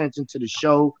pay attention to the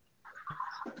show.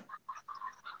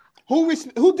 Who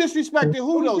disrespected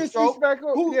who though,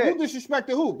 Who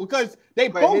disrespected who? Because they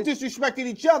both disrespected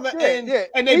each other,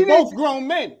 and they both grown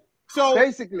men. So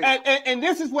basically, and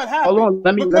this is what happened. Hold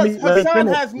on, because Hassan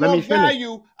has more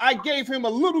value. I gave him a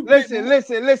little bit.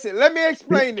 Listen. Let me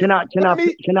explain it. Can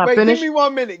I finish?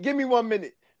 Give me 1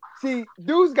 minute. See,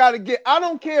 dudes got to get. I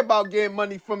don't care about getting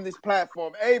money from this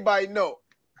platform. Everybody know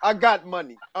I got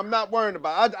money. I'm not worrying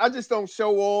about it. I just don't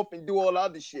show off and do all the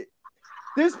other shit.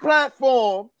 This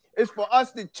platform is for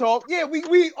us to talk. Yeah,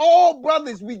 we all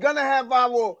brothers. We gonna have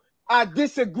our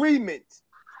disagreements,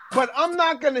 but I'm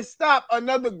not gonna stop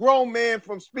another grown man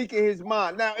from speaking his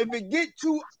mind. Now, if it get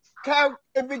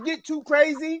too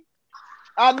crazy,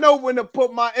 I know when to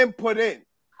put my input in.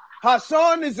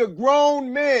 Hassan is a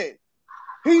grown man.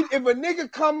 If a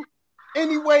nigga come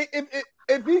anyway,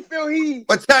 if he feel he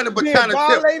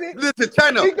violated, listen,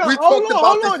 China, we talked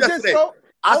about this yesterday. Disco.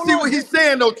 I see what he's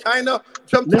saying though, China.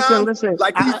 Sometimes, listen.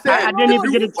 Like he said, I didn't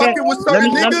even get a chance.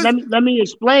 Let me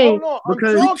explain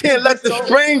because you can't let the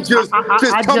strangers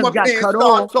just come up here and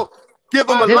start. So give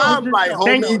them a limelight, homie.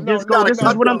 Thank you, Disco. This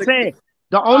is what I'm saying.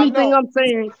 The only thing I'm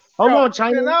saying. Hold on,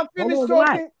 China. Can I finish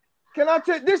talking? Can I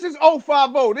tell? This is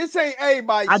 050. This ain't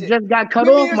everybody. I just got cut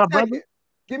off, my brother.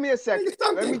 Give me a second.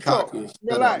 Let me talk.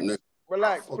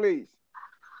 Relax, please.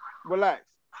 Relax.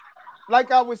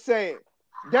 Like I was saying,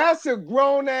 that's a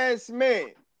grown-ass man.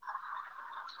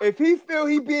 If he feel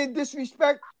he being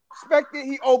disrespected,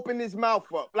 he opened his mouth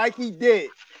up like he did.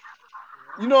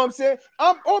 You know what I'm saying?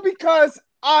 Or because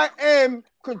I am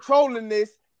controlling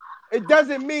this, it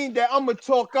doesn't mean that I'm going to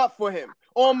talk up for him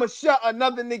or I'm going to shut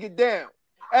another nigga down.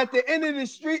 At the end of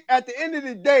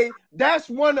the day, that's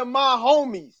one of my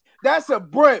homies. That's a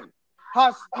brim.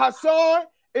 Hassan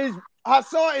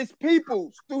is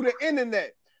peoples through the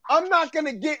internet. I'm not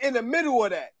gonna get in the middle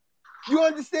of that. You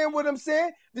understand what I'm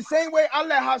saying? The same way I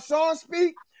let Hassan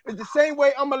speak is the same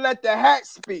way I'm gonna let the hat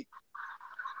speak.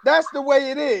 That's the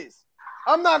way it is.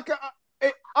 I'm not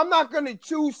gonna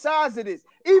choose sides of this.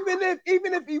 Even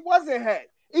if he wasn't hat,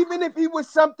 even if he was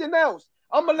something else,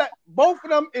 I'm gonna let both of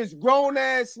them is grown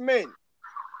ass men.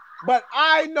 But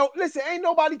I know, listen, ain't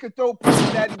nobody could throw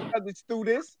punches at each other through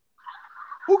this.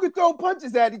 Who could throw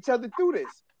punches at each other through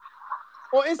this?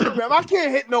 On Instagram, I can't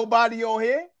hit nobody on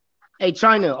here. Hey,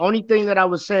 China, only thing that I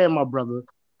was saying, my brother,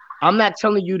 I'm not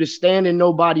telling you to stand in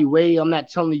nobody's way. I'm not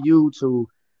telling you to,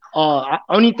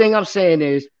 only thing I'm saying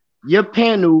is your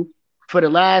panel for the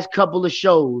last couple of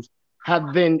shows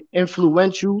have been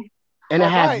influential and it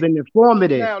has been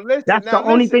informative. That's the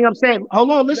only thing I'm saying.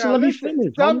 Hold on, listen, let me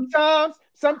finish.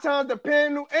 Sometimes the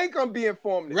panel ain't gonna be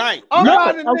informative. Right. I'm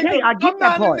not a nigga. Okay, I get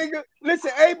that part.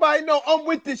 Listen, everybody know I'm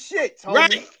with the shit, homie.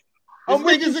 Right. I'm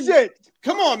with the shit.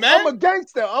 Come on, man. I'm a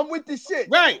gangster. I'm with the shit.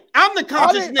 Right. I'm the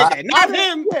conscious nigga, not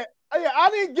him. Yeah, I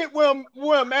didn't get where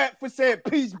I'm at for saying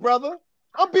peace, brother.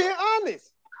 I'm being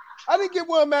honest. I didn't get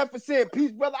where I'm at for saying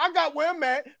peace, brother. I got where I'm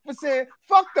at for saying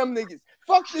fuck them niggas,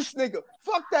 fuck this nigga,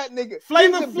 fuck that nigga.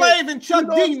 Flavor Flav and Chuck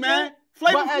D, man.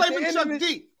 Flavor Flav and Chuck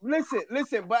D.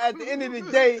 Listen. But at the end of the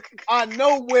day, I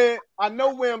know where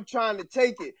I'm trying to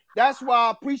take it. That's why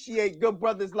I appreciate good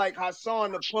brothers like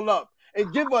Hassan to pull up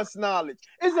and give us knowledge.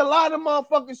 There's a lot of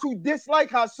motherfuckers who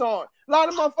dislike Hassan. A lot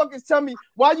of motherfuckers tell me,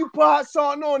 why you put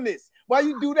Hassan on this? Why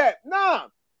you do that? Nah,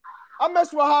 I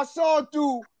mess with Hassan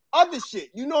through other shit.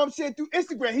 You know what I'm saying? Through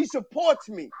Instagram. He supports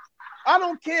me. I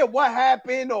don't care what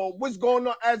happened or what's going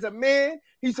on as a man.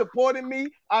 He supported me.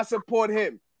 I support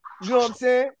him. You know what I'm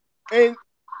saying?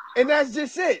 And that's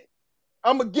just it.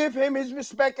 I'm going to give him his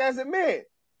respect as a man.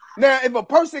 Now, if a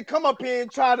person come up here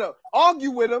and try to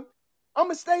argue with him, I'm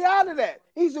going to stay out of that.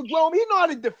 He's a grown, he know how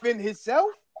to defend himself.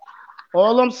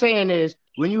 All I'm saying is,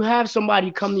 when you have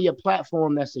somebody come to your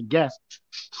platform that's a guest,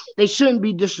 they shouldn't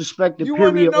be disrespected,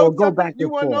 period, or go back and forth. You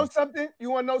want to know something?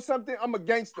 You want to know something? I'm a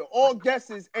gangster. All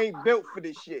guests ain't built for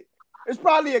this shit. It's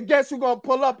probably a guest who's going to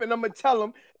pull up and I'm going to tell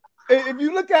them. If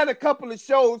you look at a couple of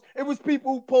shows, it was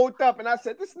people who pulled up and I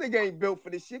said, this nigga ain't built for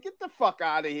this shit. Get the fuck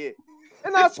out of here.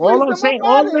 And I all I'm saying,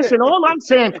 all I'm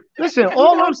saying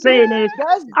is,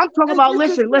 I'm talking about,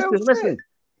 listen.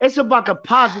 It's about the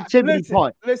positivity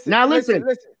part. Now listen.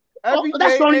 That's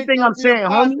the only thing I'm saying,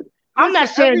 homie. I'm not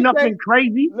saying nothing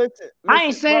crazy. I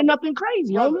ain't saying nothing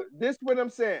crazy, homie. This is what I'm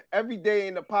saying. Every day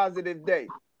ain't a positive day.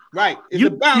 Right. It's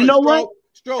a balance. You know what?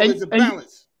 It's a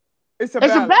balance. It's a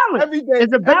balance. Every day,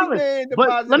 it's a balance.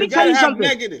 But let me tell you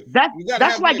something.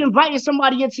 That's like inviting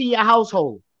somebody into your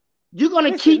household. You're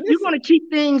gonna keep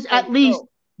things at least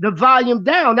the volume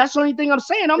down. That's the only thing I'm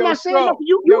saying. I'm not saying nothing.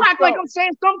 You act like I'm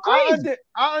saying something crazy.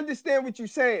 I understand what you're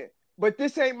saying, but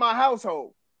this ain't my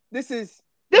household. This is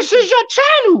your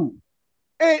channel.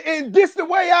 And this the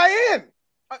way I am.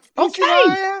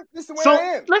 Okay. This the way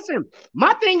I am. Listen,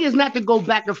 my thing is not to go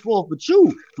back and forth with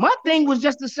you. My thing was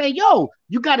just to say, yo,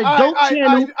 you got a dope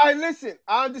channel. Listen,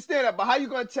 I understand that, but how you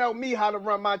gonna tell me how to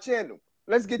run my channel?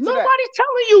 Let's get to that. Nobody's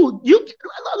telling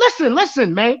you.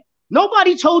 Listen, man.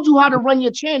 Nobody told you how to run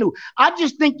your channel. I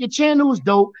just think your channel is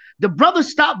dope. The brother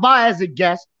stopped by as a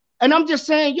guest, and I'm just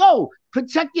saying, yo,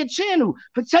 protect your channel.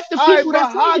 Protect the people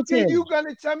that's on your channel. How are you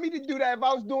gonna tell me to do that if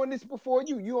I was doing this before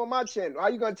you? You on my channel. How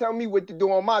you gonna tell me what to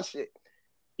do on my shit?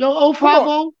 Yo,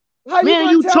 050. Me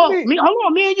and you talk. Hold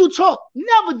on, me and you talk.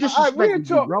 Never disrespected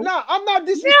you, bro. No, I'm not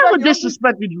disrespecting you. Never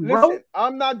disrespected you, bro. Listen,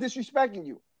 I'm not disrespecting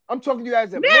you. I'm talking to you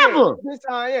as a man. This is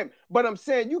how I am. But I'm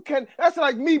saying you can. That's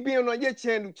like me being on your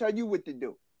channel tell you what to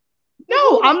do.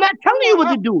 No, I'm not telling you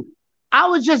what to do. I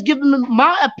was just giving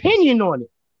my opinion on it.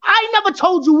 I never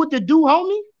told you what to do,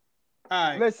 homie.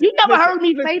 All right. You never heard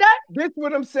me say that? This is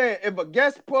what I'm saying. If a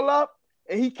guest pull up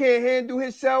and he can't handle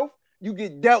himself, you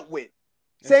get dealt with.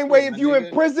 Same way if you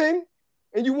in prison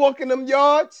and you walk in them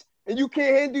yards and you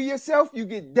can't handle yourself, you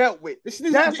get dealt with.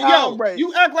 That's how I'm raised.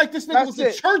 You act like this nigga was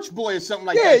a church boy or something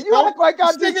like that. Yeah, you act like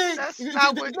I just...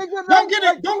 Don't get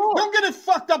it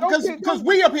fucked up because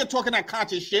we up here talking that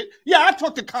conscious shit. Yeah, I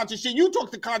talk the conscious shit. You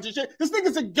talk the conscious shit. This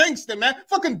nigga's a gangster, man.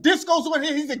 Fucking Disco's over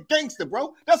here. He's a gangster,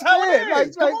 bro. That's how it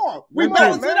is. Come on. We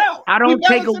balance it out. I don't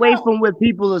take away from what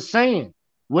people are saying.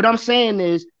 What I'm saying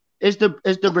is, it's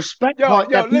the respect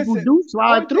part that people do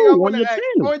slide through on your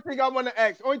channel. Only thing I want to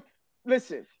ask,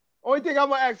 only thing I'm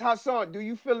gonna ask Hassan, do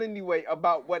you feel any way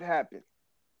about what happened?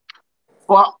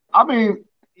 Well, I mean,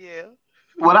 yeah.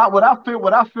 What I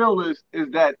feel is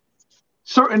that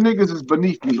certain niggas is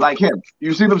beneath me, like him.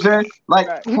 You see what I'm saying?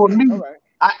 Like for me,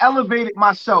 I elevated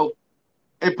myself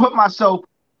and put myself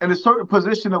in a certain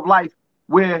position of life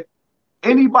where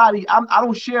anybody, I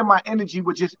don't share my energy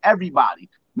with just everybody.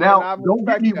 Now, don't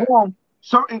get me wrong.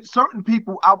 Certain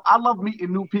people, I love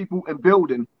meeting new people and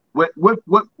building with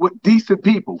decent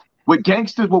people, with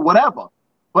gangsters, with whatever.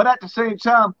 But at the same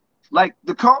time, like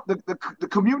the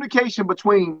communication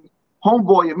between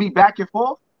homeboy and me back and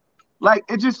forth, like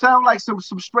it just sounds like some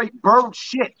straight bird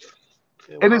shit.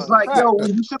 And it's like, yo,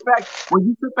 when you sit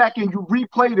back and you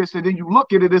replay this and then you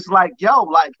look at it, it's like, yo,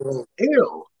 like,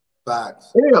 ew.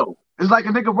 Facts. Ew. It's like a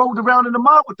nigga rolled around in the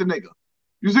mud with the nigga.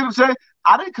 You see what I'm saying?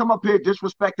 I didn't come up here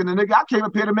disrespecting the nigga. I came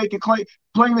up here to make it plain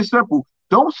and simple.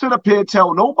 Don't sit up here and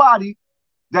tell nobody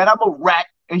that I'm a rat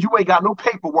and you ain't got no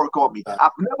paperwork on me.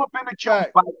 I've never been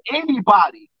accused by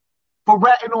anybody for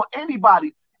ratting on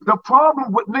anybody. The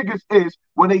problem with niggas is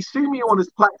when they see me on this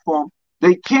platform,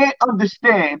 they can't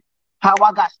understand how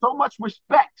I got so much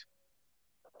respect.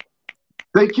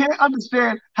 They can't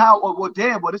understand how, well,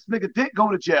 damn, this nigga did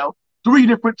go to jail 3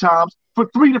 different times for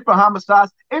 3 different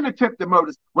homicides and attempted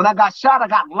murders. When I got shot, I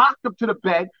got locked up to the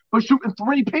bed for shooting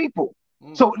 3 people.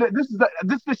 So this is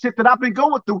the shit that I've been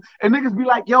going through. And niggas be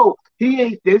like, yo, he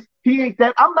ain't this, he ain't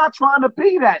that. I'm not trying to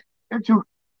be that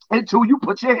until you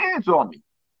put your hands on me.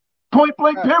 Point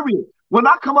blank, period. When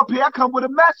I come up here, I come with a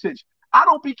message. I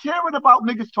don't be caring about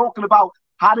niggas talking about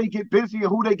how they get busy and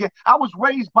who they get. I was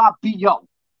raised by B.O.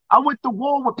 I went to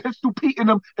war with Pistol Pete in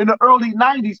the early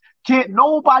 90s. Can't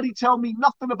nobody tell me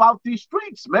nothing about these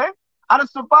streets, man. I done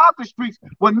survived the streets.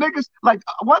 When niggas, like,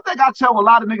 one thing I tell a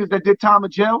lot of niggas that did time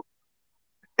in jail,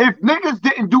 if niggas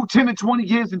didn't do 10 and 20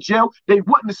 years in jail, they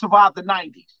wouldn't have survived the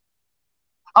 90s.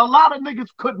 A lot of niggas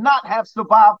could not have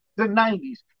survived the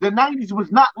 90s. The 90s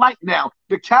was not like now.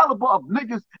 The caliber of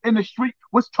niggas in the street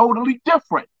was totally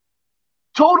different.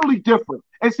 Totally different.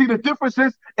 And see, the difference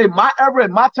is, in my era,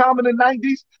 in my time in the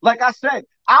 90s, like I said,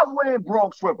 I ran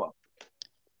Bronx River.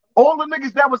 All the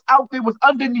niggas that was out there was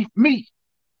underneath me,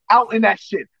 out in that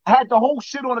shit. I had the whole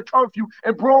shit on a curfew,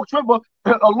 and Bronx River,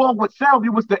 along with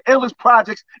Soundview, was the illest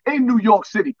projects in New York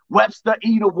City. Webster,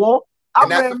 Edaward. And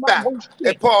that's a fact.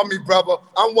 And pardon me, brother.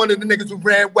 I'm one of the niggas who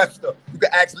ran Webster. You can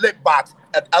ask Litbox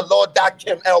at Lord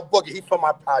Kim L. Boogie. He's from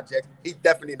my project. He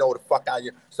definitely know the fuck I am.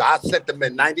 So I sent them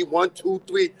in 91, 2,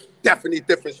 3. Definitely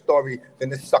different story than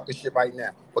this sucker shit right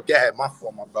now. But go ahead, my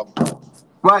fault, my brother.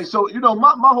 Right. So, you know,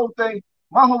 my whole thing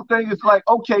is like,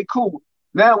 okay, cool.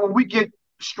 Now when we get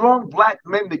strong black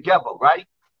men together, right?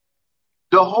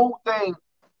 The whole thing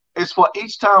is for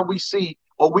each time we see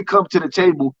or we come to the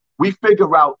table, we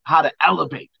figure out how to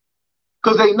elevate.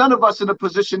 Because ain't none of us in a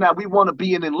position that we want to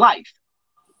be in life.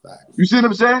 Right. You see what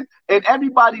I'm saying? And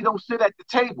everybody don't sit at the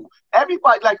table.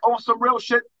 Everybody, like, on some real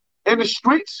shit in the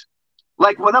streets,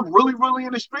 like when I'm really, really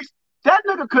in the streets, that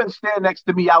nigga couldn't stand next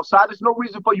to me outside. There's no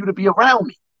reason for you to be around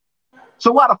me.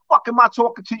 So why the fuck am I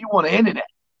talking to you on the internet?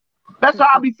 That's how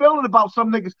I be feeling about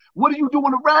some niggas. What are you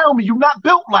doing around me? You're not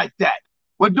built like that.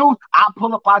 Well, dude, I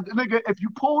pull up on nigga. If you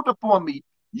pulled up on me,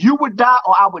 you would die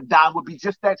or I would die. It would be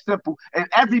just that simple. And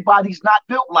everybody's not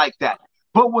built like that.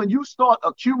 But when you start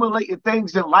accumulating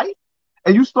things in life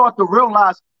and you start to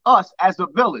realize us as a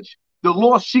village, the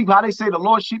lost sheep, how they say the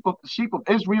lost sheep of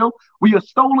Israel, we are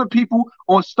stolen people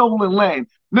on stolen land.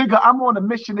 Nigga, I'm on a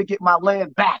mission to get my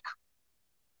land back.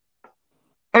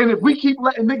 And if we keep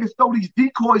letting niggas throw these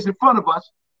decoys in front of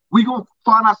us, we gonna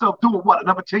find ourselves doing what,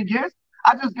 another 10 years?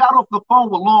 I just got off the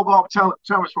phone with Long Arm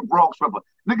Terrence from Bronx River.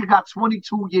 Nigga got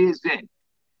 22 years in.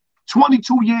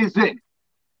 22 years in.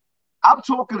 I'm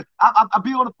talking, I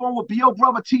be on the phone with B.O.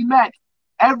 brother T-Mac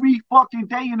every fucking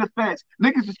day in the fence.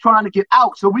 Niggas is trying to get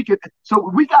out so we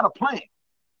got a plan.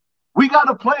 We got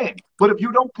a plan. But if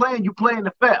you don't plan, you plan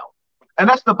to fail. And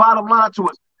that's the bottom line to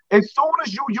us. As soon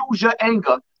as you use your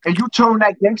anger and you turn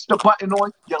that gangster button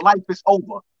on, your life is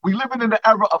over. We living in the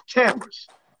era of cameras.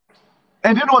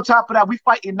 And then on top of that, we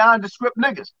fighting nondescript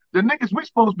niggas. The niggas we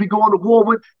supposed to be going to war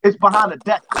with is behind the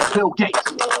desk of Bill Gates.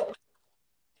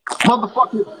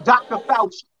 Motherfucking Dr.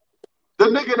 Fauci. The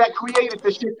nigga that created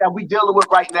the shit that we dealing with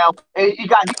right now. And he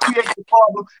created the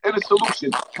problem and the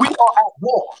solution. We are at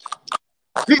war.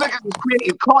 These niggas is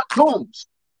creating cartoons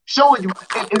showing you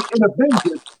in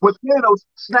Avengers where Thanos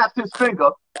snaps his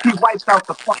finger, he wipes out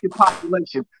the fucking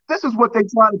population. This is what they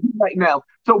trying to do right now.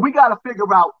 So we got to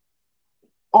figure out,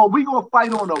 are we going to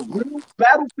fight on a real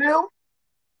battlefield,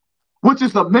 which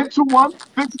is a mental one,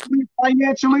 physically,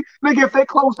 financially? Nigga, if they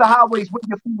close the highways, where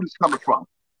your food is coming from?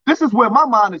 This is where my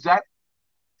mind is at.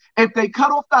 If they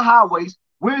cut off the highways,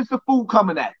 where's the food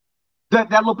coming at?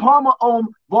 That La Palma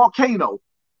volcano.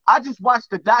 I just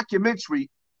watched a documentary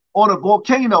on a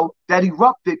volcano that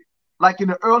erupted like in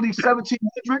the early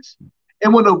 1700s.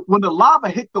 And when the lava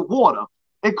hit the water,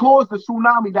 it caused a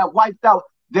tsunami that wiped out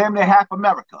damn near half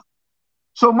America.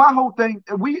 So my whole thing,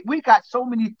 we got so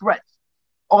many threats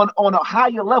on a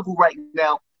higher level right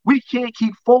now. We can't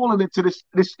keep falling into this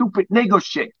stupid nigger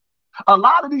shit. A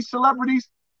lot of these celebrities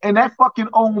and that fucking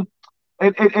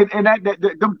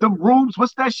them rooms,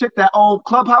 what's that shit, that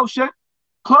Clubhouse shit?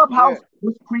 Clubhouse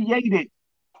was created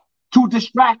to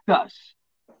distract us.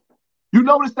 You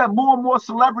notice that more and more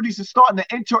celebrities are starting to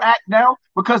interact now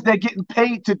because they're getting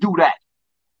paid to do that.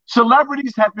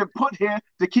 Celebrities have been put here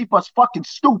to keep us fucking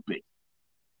stupid.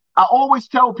 I always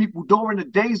tell people during the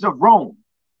days of Rome,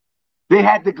 they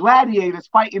had the gladiators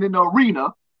fighting in the arena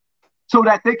so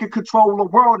that they could control the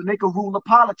world and they could rule the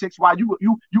politics while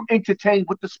you entertain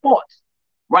with the sports.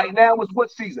 Right now is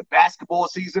what season? Basketball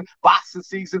season, boxing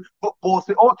season, football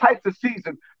season, all types of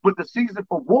seasons. But the season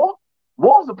for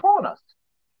war's upon us.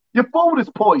 Your food is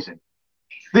poison.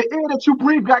 The air that you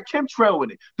breathe got chemtrail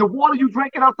in it. The water you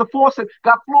drinking out the faucet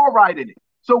got fluoride in it.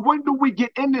 So when do we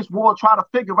get in this war trying to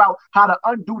figure out how to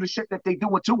undo the shit that they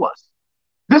doing to us?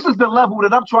 This is the level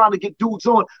that I'm trying to get dudes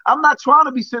on. I'm not trying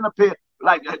to be sitting up here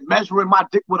like measuring my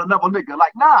dick with another nigga.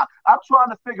 Like, nah, I'm trying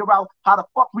to figure out how the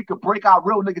fuck we could break our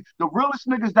real niggas, the realest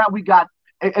niggas that we got,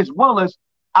 as well as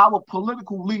our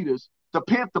political leaders, the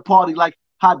Panther Party, like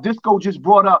how Disco just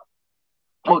brought up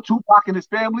Tupac and his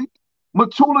family.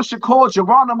 Matula Shakur,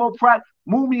 Geronimo Pratt,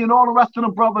 Mumi, and all the rest of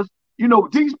them brothers, you know,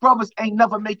 these brothers ain't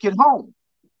never make it home.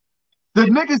 The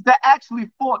niggas that actually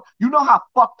fought, you know how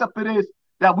fucked up it is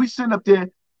that we sitting up there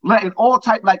letting all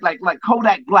type like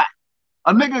Kodak Black.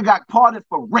 A nigga got pardoned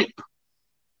for rape.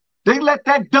 They let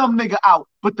that dumb nigga out,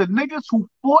 but the niggas who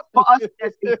fought for us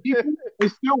as people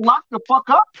is still locked the fuck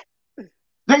up.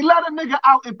 They let a nigga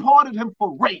out and pardoned him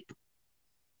for rape.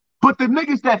 But the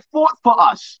niggas that fought for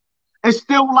us is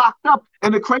still locked up.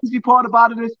 And the crazy part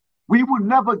about it is we will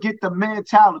never get the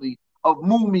mentality of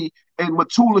Mumi and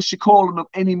Matula Shakur and them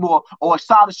anymore, or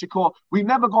Asada Shakur. We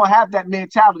never gonna have that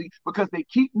mentality because they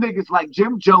keep niggas like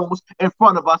Jim Jones in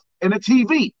front of us in the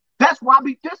TV. That's why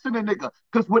we dissing a nigga,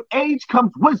 because with age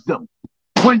comes wisdom.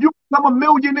 When you become a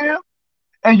millionaire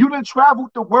and you done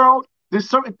traveled the world, there's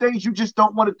certain things you just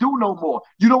don't want to do no more.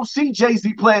 You don't see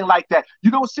Jay-Z playing like that.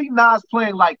 You don't see Nas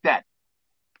playing like that.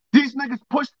 These niggas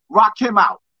pushed Rakim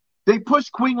out. They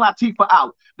pushed Queen Latifah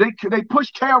out. They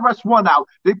pushed KRS-One out.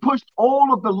 They pushed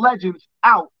all of the legends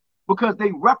out because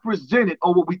they represented,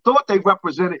 or what we thought they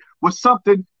represented, was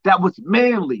something that was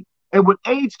manly. And with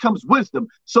age comes wisdom.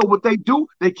 So what they do,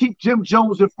 they keep Jim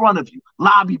Jones in front of you.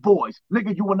 Lobby boys.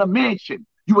 Nigga, you in a mansion.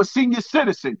 You a senior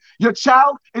citizen. Your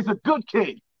child is a good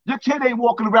kid. Your kid ain't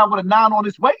walking around with a 9 on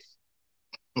his waist.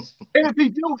 And if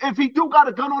he do got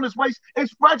a gun on his waist,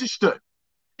 it's registered.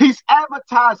 He's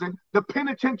advertising the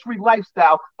penitentiary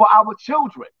lifestyle for our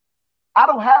children. I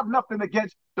don't have nothing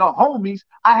against the homies.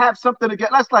 I have something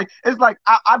against. It's like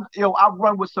I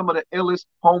run with some of the illest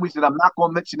homies, and I'm not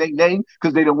gonna mention their name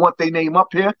because they don't want their name up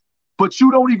here. But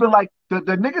you don't even like the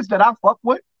niggas that I fuck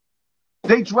with.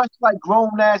 They dress like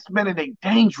grown ass men and they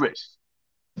dangerous.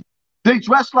 They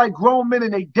dress like grown men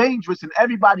and they dangerous, and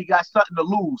everybody got something to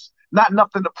lose, not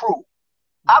nothing to prove.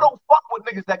 I don't fuck with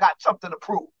niggas that got something to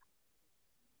prove.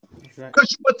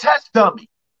 Because you a test dummy.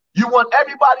 You want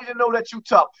everybody to know that you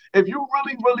tough. If you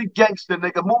really, really gangster,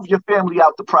 nigga, move your family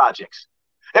out the projects.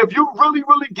 If you really,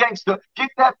 really gangster, get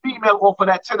that female off of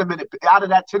that tenement, out of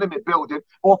that tenement building,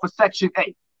 off of Section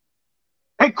 8.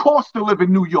 It costs to live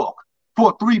in New York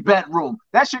for a 3-bedroom.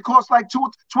 That shit costs like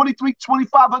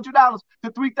 $2,500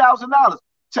 to $3,000.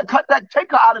 Cut that,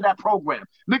 take her out of that program.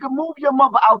 Nigga, move your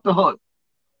mother out the hood.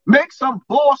 Make some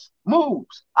boss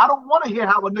moves. I don't want to hear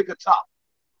how a nigga tough.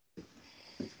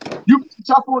 You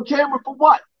tough on camera for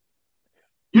what?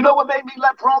 You know what made me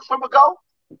let Bronx River go?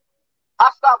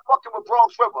 I stopped fucking with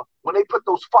Bronx River when they put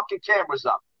those fucking cameras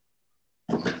up.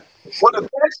 When the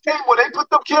feds came, when they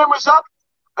put them cameras up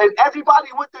and everybody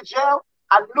went to jail,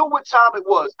 I knew what time it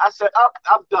was. I said,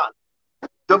 I'm done.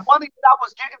 The money that I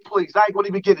was getting, please, I ain't gonna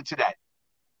even get into that.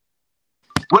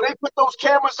 When they put those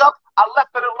cameras up, I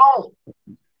left it alone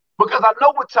because I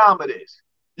know what time it is.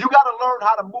 You gotta learn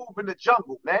how to move in the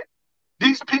jungle, man.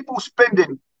 These people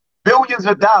spending billions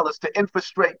of dollars to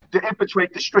infiltrate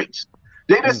the streets.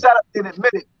 They just sat up and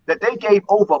admitted that they gave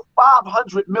over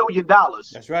 $500 million.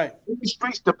 That's right. In the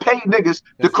streets to pay niggas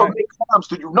to commit crimes.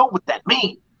 Do you know what that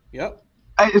means? Yep.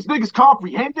 And is niggas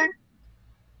comprehending?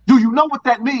 Do you know what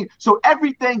that means? So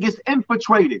everything gets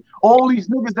infiltrated. All these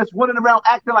niggas that's running around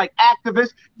acting like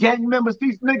activists, gang members,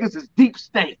 these niggas is deep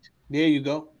state. There you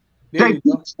go. They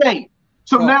deep state.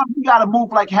 So now we got to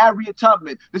move like Harriet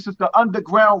Tubman. This is the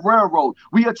Underground Railroad.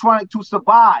 We are trying to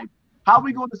survive. How are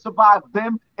we going to survive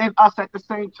them and us at the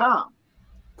same time?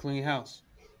 Clean house.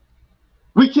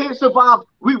 We can't survive.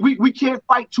 We can't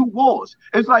fight 2 wars.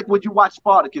 It's like when you watch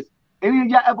Spartacus. Any of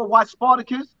y'all ever watch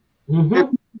Spartacus? Mm-hmm. If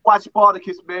you watch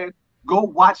Spartacus, man, go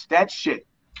watch that shit.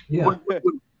 Yeah.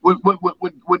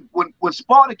 When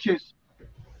Spartacus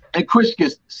and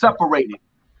Christus separated,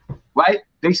 right?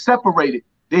 They separated.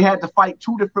 They had to fight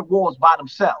 2 different wars by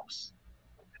themselves.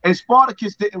 And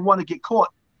Spartacus didn't want to get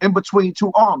caught in between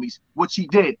 2 armies, which he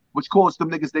did, which caused them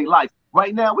niggas their life.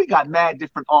 Right now, we got mad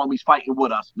different armies fighting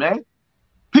with us, man.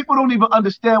 People don't even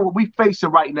understand what we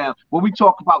facing right now when we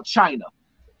talk about China.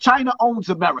 China owns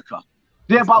America.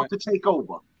 They're about to take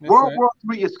over. World War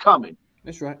III is coming.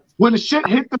 That's right. When the shit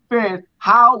hit the fan,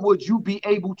 how would you be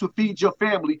able to feed your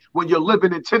family when you're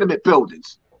living in tenement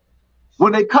buildings?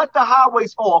 When they cut the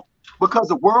highways off because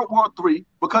of World War III,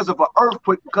 because of an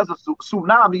earthquake, because of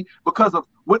tsunami, because of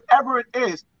whatever it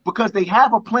is, because they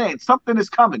have a plan, something is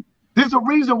coming. There's a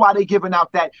reason why they're giving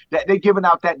out that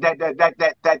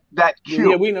cure.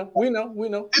 Yeah, we know.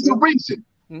 There's a reason.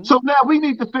 Mm-hmm. So now we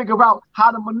need to figure out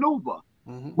how to maneuver.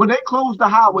 Mm-hmm. When they close the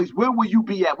highways, where will you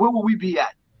be at? Where will we be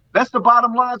at? That's the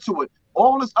bottom line to it.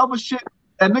 All this other shit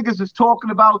that niggas is talking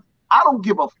about, I don't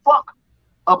give a fuck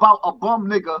about a bum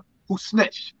nigga who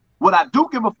snitched. What I do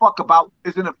give a fuck about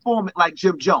is an informant like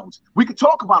Jim Jones. We could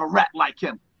talk about a rat like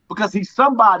him because he's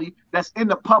somebody that's in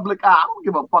the public eye. I don't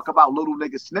give a fuck about little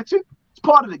niggas snitching. It's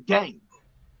part of the game.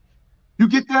 You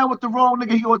get down with the wrong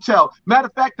nigga, he gonna tell. Matter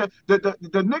of fact, the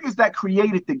niggas that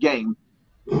created the game,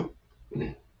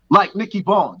 like Nicky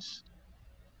Barnes,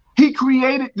 he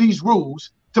created these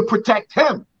rules to protect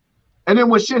him. And then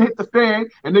when shit hit the fan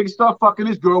and niggas start fucking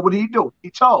his girl, what did he do?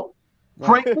 He told.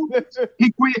 Frank,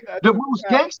 he created the most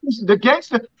gangsters, the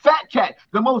gangster fat cat,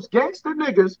 the most gangster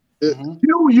niggas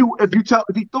kill you if he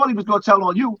thought he was gonna tell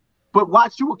on you, but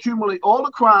watch you accumulate all the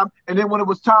crime, and then when it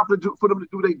was time for them to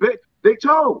do their bit, they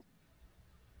told.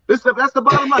 That's the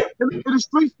bottom line. In the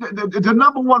streets, the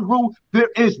number one rule, there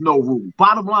is no rule.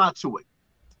 Bottom line to it.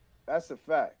 That's a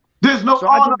fact. There's no. So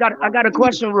I got a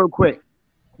question real quick.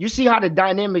 You see how the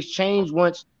dynamics changed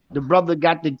once the brother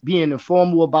got to being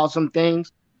informal about some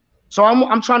things. So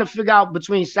I'm trying to figure out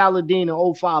between Saladin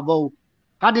and 050,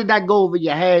 how did that go over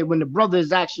your head when the brother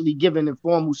is actually giving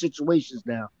informal situations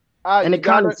now, and it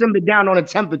kind of simmered down on a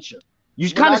temperature.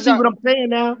 You kind of see what I'm saying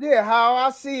now? Yeah, how I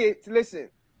see it. Listen.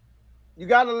 You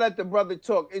gotta let the brother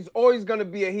talk. It's always gonna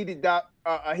be a heated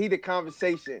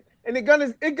conversation, and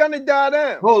it's gonna die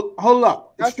down. Hold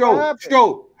up,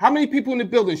 Stroke. How many people in the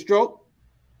building, Stroke?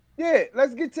 Yeah,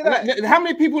 let's get to that. How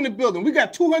many people in the building? We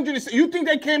got 200. You think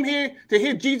they came here to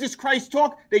hear Jesus Christ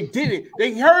talk? They didn't.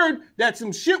 They heard that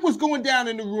some shit was going down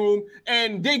in the room,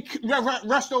 and they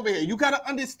rushed over here. You gotta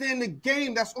understand the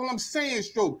game. That's all I'm saying,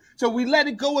 Stroke. So we let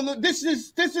it go a little. This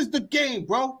is the game,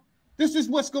 bro. This is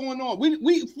what's going on.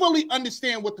 We fully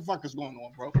understand what the fuck is going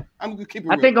on, bro. I'm gonna keep it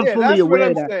real. I think I'm fully aware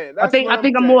of that. I think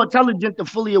I'm more intelligent to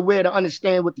fully aware to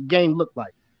understand what the game looked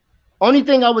like. Only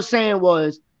thing I was saying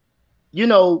was, you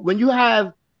know, when you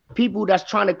have people that's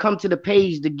trying to come to the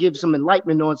page to give some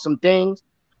enlightenment on some things,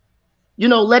 you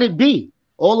know, let it be.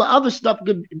 All the other stuff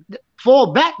could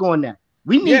fall back on that.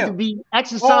 We need to be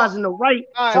exercising the right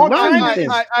to learn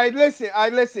things. I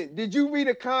listen. Did you read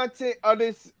the content of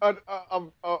this of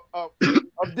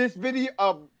this video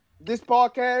of this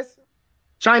podcast?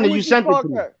 China, you sent it to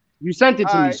me. You sent it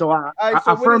to me, so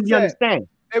I firmly understand.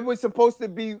 It was supposed to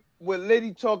be with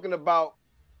Liddy talking about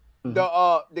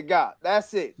the guy.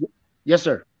 That's it. Yes,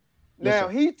 sir. Now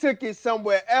he took it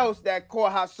somewhere else that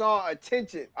caught Hassan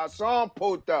attention. Hassan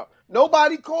pulled up.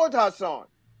 Nobody called Hassan.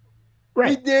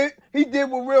 Right. He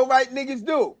did what real right niggas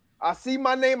do. I see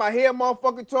my name, I hear a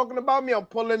motherfucker talking about me, I'm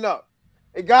pulling up.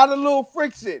 It got a little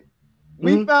friction.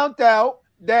 We found out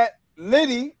that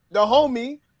Liddy, the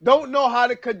homie, don't know how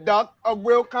to conduct a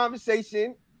real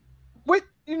conversation with,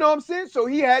 you know what I'm saying? So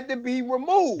he had to be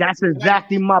removed. That's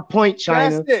exactly my point,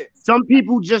 China. That's it. Some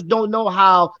people just don't know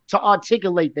how to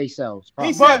articulate themselves.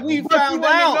 He said we found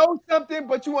out.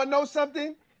 But you want to know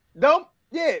something? There's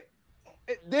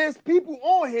people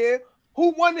on here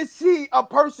who want to see a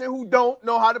person who don't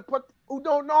know how to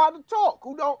talk,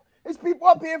 it's people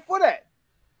up here for that.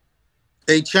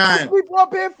 Hey, China. There's people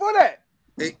up here for that.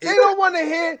 They don't want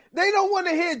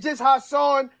to hear just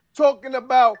Hassan talking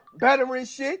about veteran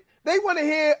shit. They want to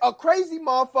hear a crazy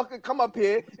motherfucker come up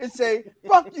here and say,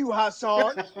 "Fuck you,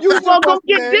 Hassan. You go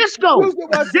get Disco.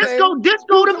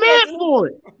 Disco the man for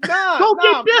it. Go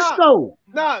get Disco.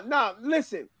 Nah.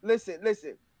 Listen.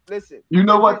 You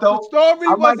know what though? The story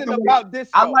wasn't about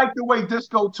Disco. I like the way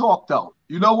Disco talked though.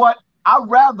 You know what? I'd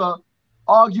rather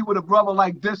argue with a brother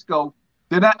like Disco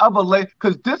than that other lady,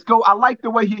 because Disco, I like the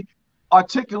way he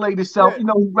articulated himself. You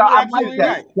know, I like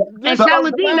that. And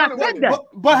Saladin, I said that.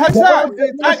 But Hassan,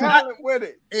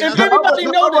 if everybody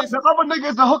knows, the other nigga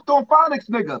is a hooked on phonics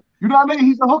nigga. You know what I mean?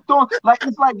 He's a hooked on, like,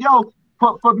 it's like, yo,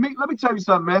 for me, let me tell you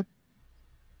something, man.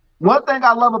 One thing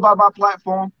I love about my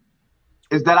platform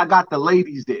is that I got the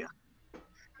ladies there.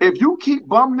 If you keep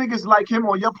bum niggas like him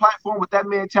on your platform with that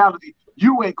mentality,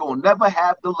 you ain't gonna never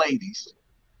have the ladies.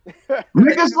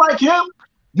 Niggas like him,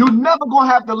 you're never gonna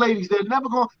have the ladies. They're never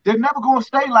gonna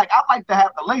stay. Like, I like to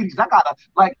have the ladies. I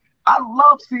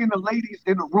love seeing the ladies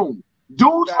in the room.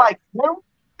 Dudes like him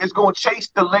is gonna chase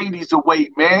the ladies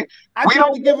away, man. We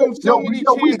don't give them so many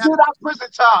chances.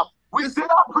 We did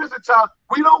our prison time.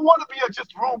 We don't want to be in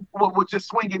just room with just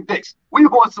swinging dicks. We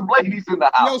want some ladies in the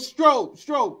house. Yo,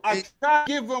 Stroke. I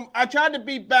tried to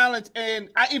be balanced, and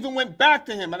I even went back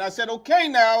to him and I said, okay,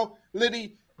 now,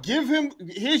 Liddy,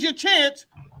 here's your chance.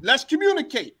 Let's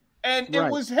communicate. And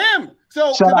it was him.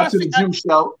 So shout out to the Jew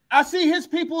show. I see his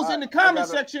people's in the comment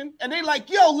section, and they like,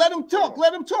 yo, let him talk.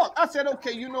 I said,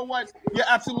 okay, you know what? You're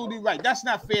absolutely right. That's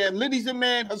not fair. Liddy's a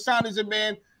man. Hassan is a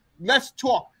man. let's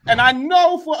talk. And I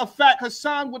know for a fact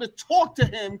Hassan would have talked to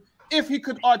him if he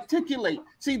could articulate.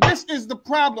 See, this is the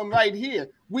problem right here.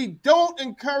 We don't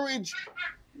encourage,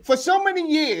 for so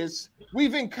many years,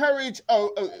 we've encouraged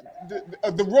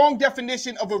the wrong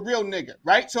definition of a real nigga,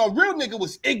 right? So a real nigga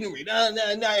was ignorant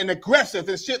and aggressive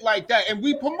and shit like that. And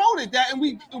we promoted that and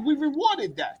we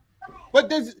rewarded that. But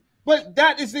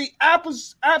that is the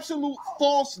absolute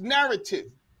false narrative,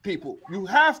 people. You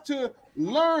have to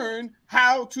learn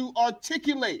how to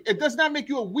articulate. It does not make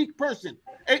you a weak person.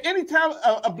 Anytime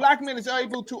a black man is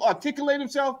able to articulate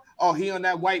himself, oh, he on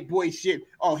that white boy shit.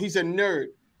 Oh, he's a nerd.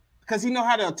 Because he know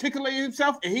how to articulate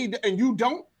himself and you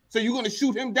don't? So you're going to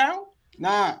shoot him down?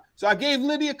 Nah. So I gave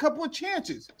Liddy a couple of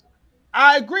chances.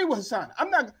 I agree with Hassan.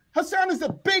 Hassan is a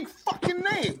big fucking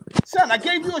name. Son, I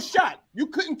gave you a shot. You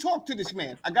couldn't talk to this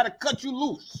man. I got to cut you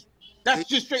loose. That's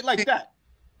just straight like that.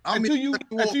 Until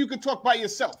you can talk by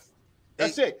yourself.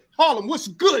 That's it. Harlem, what's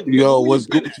good? Yo, what's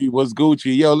Gucci? What's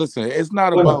Gucci? Yo, listen, it's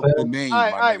not about the name.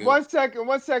 All right, 1 second.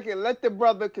 Let the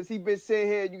brother, because he been sitting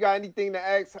here. You got anything to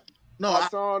ask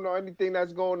Hassan or anything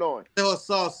that's going on? I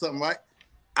saw something, right?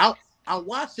 I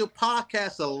watch your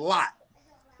podcast a lot,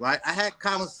 right? I had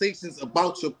conversations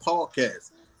about your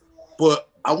podcast, but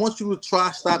I want you to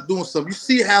try stop doing something. You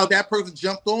see how that person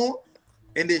jumped on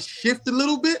and then shift a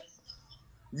little bit?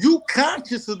 You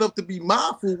conscious enough to be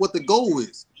mindful what the goal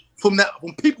is from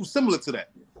people similar to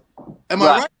that. Am I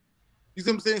right? You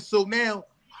see what I'm saying? So now,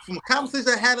 from a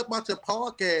conversation I had about your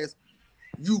podcast,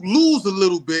 you lose a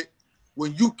little bit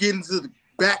when you get into the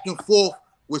back and forth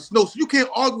with Snow. So you can't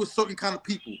argue with certain kind of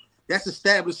people. That's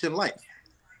established in life.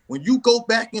 When you go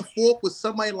back and forth with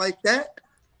somebody like that,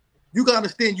 you gotta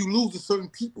understand you lose to certain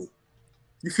people.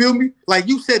 You feel me? Like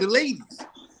you said, the ladies.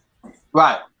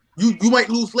 Right. You might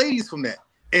lose ladies from that.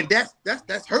 And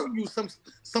that's hurting you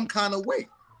some kind of way.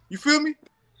 You feel me?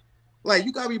 Like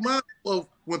you gotta be mindful of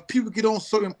when people get on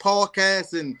certain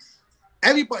podcasts and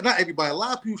not everybody, a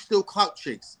lot of people still clout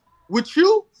chase. With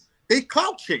you, they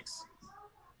clout chase.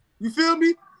 You feel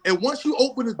me? And once you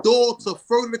open the door to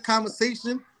further the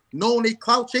conversation, knowing they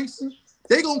clout chasing,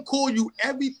 they gonna call you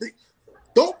everything.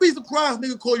 Don't be surprised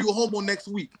nigga call you a homo next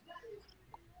week.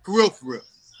 For real. You know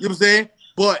what I'm saying?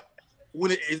 But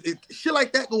when it shit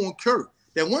like that gonna occur,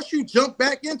 that once you jump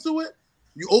back into it,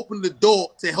 you open the door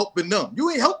to helping them. You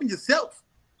ain't helping yourself.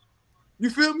 You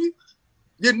feel me?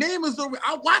 Your name is already,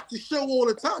 I watch the show all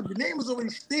the time. Your name is already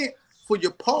stamped for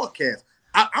your podcast.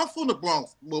 I'm from the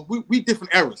Bronx, but we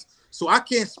different eras. So I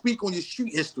can't speak on your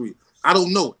street history. I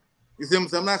don't know it. You see what I'm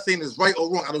saying? I'm not saying it's right or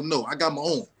wrong. I don't know. I got my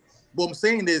own. What I'm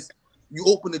saying is you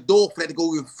open the door for that to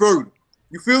go even further.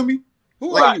 You feel me?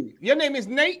 Who are you? Your name is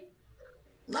Nate?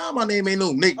 Nah, my name ain't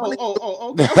no Nate. Okay.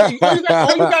 All you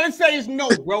gotta say is no,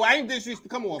 bro. I ain't disrespectful.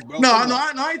 Come on, bro.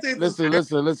 I ain't saying.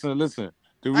 Listen.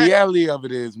 The reality of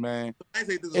it is, man,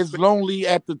 it's lonely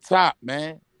at the top,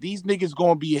 man. These niggas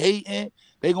gonna be hating.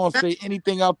 They gonna say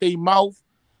anything out their mouth.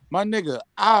 My nigga,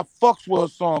 I fucks with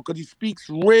Hassan because he speaks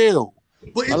real.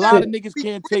 But a lot of niggas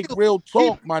can't take real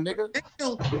talk, my nigga.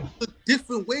 The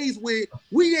different ways where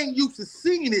we ain't used to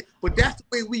seeing it, but that's the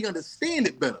way we understand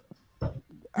it better.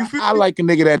 I like a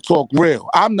nigga that talk real.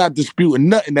 I'm not disputing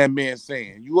nothing that man's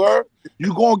saying. You heard?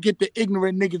 You gonna get the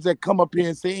ignorant niggas that come up here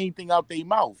and say anything out their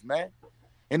mouth, man.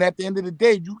 And at the end of the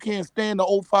day, you can't stand the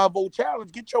 050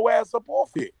 challenge. Get your ass up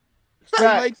off it. Straight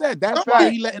like that. That's why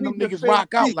he letting them niggas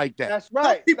rock out like that. That's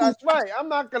right. That's right. I'm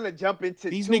not gonna jump into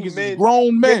these niggas is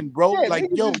grown men, bro. Yeah, like,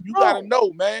 yo, you gotta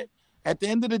know, man. At the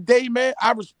end of the day, man,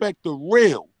 I respect the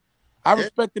real. I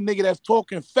respect the nigga that's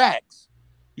talking facts.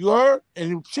 You heard?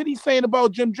 And shit he's saying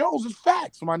about Jim Jones is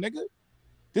facts, my nigga.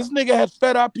 This nigga has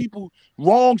fed our people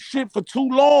wrong shit for too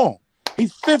long.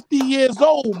 He's 50 years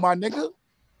old, my nigga.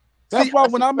 That's why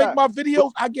when I make my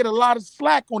videos, I get a lot of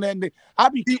slack on that nigga. I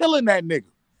be killing that nigga.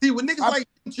 See, when niggas like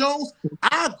Jim Jones,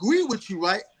 I agree with you,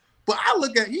 right? But I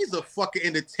look at he's a fucking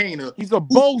entertainer. He's a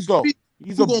bozo.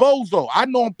 He's a bozo. I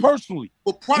know him personally.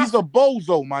 He's a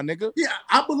bozo, my nigga. Yeah,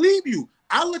 I believe you.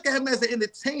 I look at him as an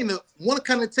entertainer, one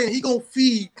kind of entertainer. He gonna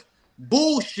feed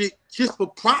bullshit just for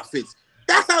profits.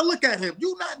 That's how I look at him.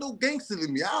 You not no gangster to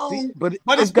me. But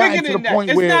it's bigger than that.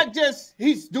 It's not just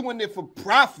he's doing it for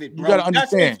profit, bro. You gotta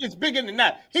understand. It's bigger than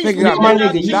that. You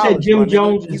said Jim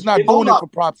Jones. He's not doing it for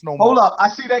props no more. Hold up. I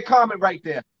see that comment right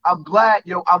there. I'm glad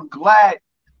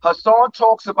Hassan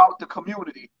talks about the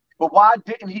community. But why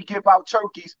didn't he give out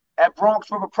turkeys at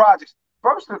Bronx River Projects?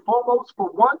 First and foremost, for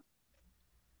one,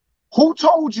 who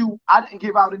told you I didn't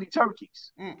give out any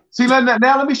turkeys? See, now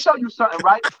let me show you something,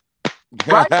 right?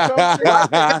 Right?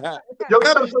 Yo,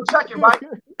 so check it, right?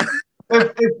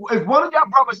 If one of y'all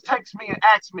brothers text me and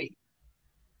ask me,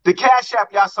 The Cash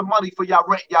App y'all some money for y'all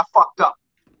rent. Y'all fucked up.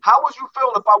 How would you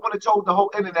feel if I would have told the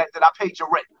whole internet that I paid your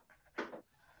rent?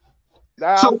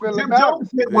 So what Jim Jones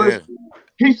did was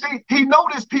he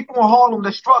noticed people in Harlem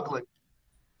that's struggling,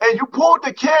 and you pulled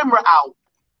the camera out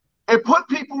and put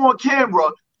people on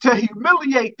camera to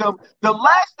humiliate them. The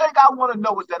last thing I want to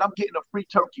know is that I'm getting a free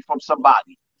turkey from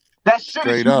somebody. That shit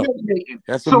is humiliating.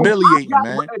 That's humiliating,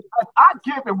 man. If I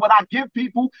give and what I give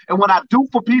people and what I do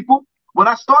for people, when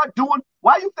I start doing,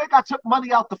 why you think I took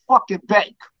money out the fucking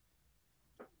bank?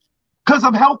 Because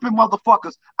I'm helping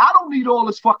motherfuckers. I don't need all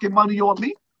this fucking money on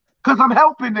me because I'm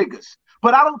helping niggas.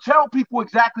 But I don't tell people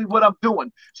exactly what I'm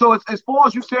doing. So as far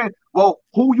as you saying, well,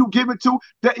 who you give it to,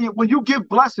 when you give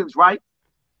blessings, right?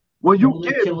 When you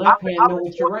give, I'm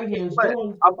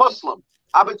Muslim.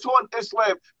 I've been taught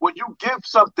Islam, when you give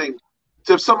something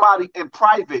to somebody in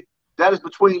private, that is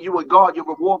between you and God, your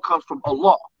reward comes from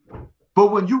Allah.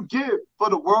 But when you give for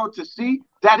the world to see,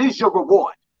 that is your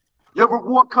reward. Your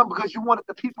reward comes because you wanted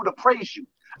the people to praise you.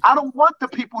 I don't want the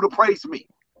people to praise me.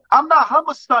 I'm not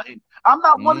hummer stunting. I'm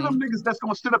not one of them niggas that's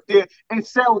going to sit up there and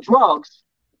sell drugs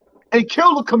and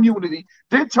kill the community,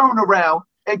 then turn around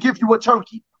and give you a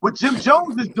turkey. What Jim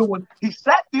Jones is doing, he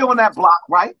sat there on that block,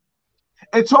 right?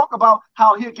 And talk about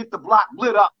how he'll get the block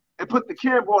lit up and put the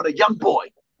camera on a young boy.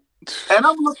 And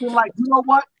I'm looking like, you know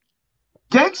what?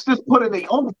 Gangsters put in their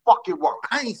own fucking work.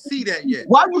 I ain't see that yet.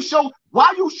 Why you show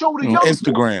the young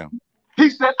Instagram? Boy? He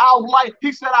said I'll light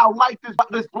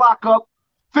this block up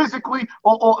physically,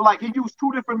 or like he used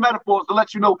two different metaphors to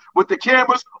let you know with the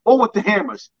cameras or with the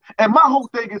hammers. And my whole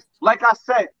thing is, like I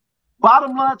said,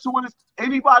 bottom line to it is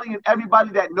anybody and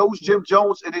everybody that knows Jim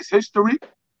Jones and his history,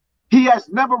 he has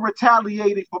never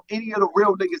retaliated from any of the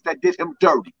real niggas that did him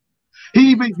dirty. You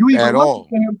even look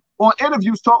at him on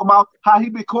interviews talking about how he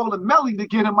been calling Melly to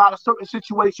get him out of certain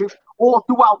situations all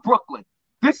throughout Brooklyn.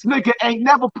 This nigga ain't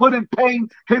never put in pain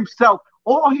himself.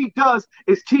 All he does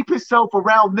is keep himself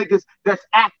around niggas that's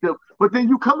active. But then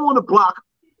you come on the block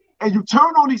and you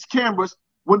turn on these cameras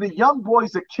when the young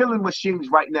boys are killing machines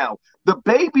right now. The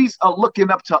babies are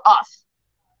looking up to us,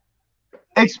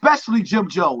 especially Jim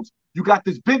Jones. You got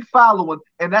this big following,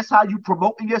 and that's how you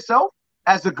promoting yourself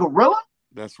as a gorilla?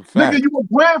 That's a fact. Nigga, you a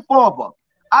grandfather.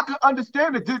 I could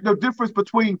understand the difference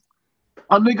between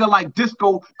a nigga like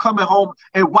Disco coming home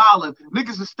and wilding.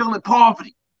 Niggas are still in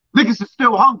poverty. Niggas are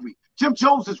still hungry. Jim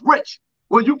Jones is rich.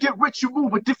 When you get rich, you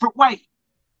move a different way.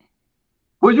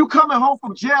 When you coming home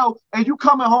from jail and you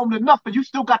coming home to nothing, you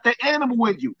still got that animal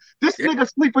in you. This nigga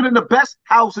sleeping in the best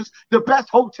houses, the best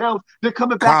hotels. They're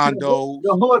coming back Condos. to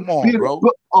the hood, Come on, being bro.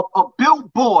 a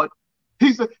billboard.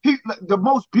 He's the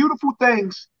most beautiful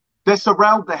things that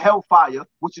surround the hellfire,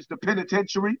 which is the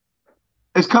penitentiary,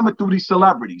 is coming through these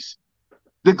celebrities.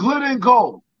 The glitter and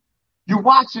gold. You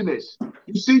watching this.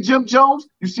 You see Jim Jones,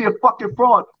 you see a fucking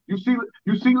fraud. You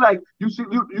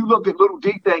look at little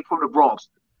D thing from the Bronx.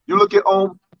 You look at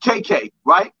KK,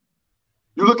 right?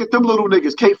 You look at them little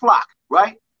niggas, K Flock,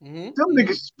 right? Them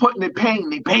niggas putting in pain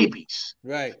their babies.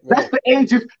 Right. That's the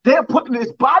ages. They're putting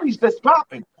his bodies that's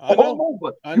dropping all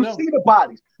over. You see the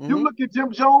bodies. You look at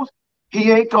Jim Jones, he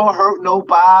ain't gonna hurt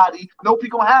nobody. Nope, he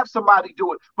gonna have somebody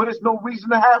do it. But there's no reason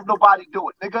to have nobody do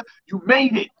it, nigga. You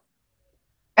made it.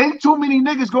 Ain't too many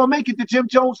niggas gonna make it to Jim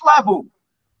Jones level.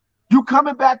 You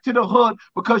coming back to the hood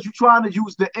because you trying to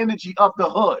use the energy of the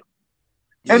hood.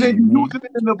 And then you using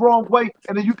it in the wrong way,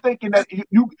 and then you thinking that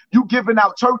you giving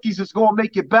out turkeys is gonna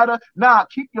make it better. Nah,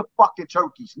 keep your fucking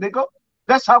turkeys, nigga.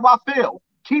 That's how I feel.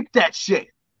 Keep that shit.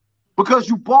 Because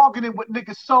you bargaining with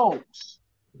niggas' souls.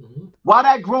 Why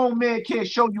that grown man can't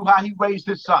show you how he raised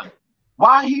his son?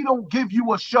 Why he don't give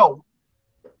you a show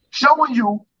showing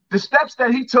you the steps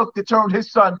that he took to turn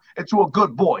his son into a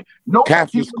good boy? No,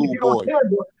 Catholic school boy.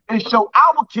 And show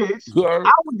our kids,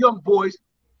 our young boys,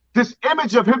 this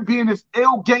image of him being this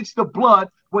ill gangster blood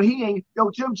when he ain't,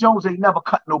 Jim Jones ain't never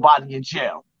cut nobody in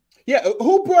jail. Yeah,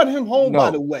 who brought him home,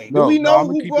 by the way? Do we know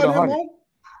who brought him home?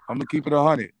 I'm going to keep it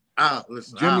 100.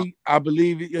 Listen, Jimmy, I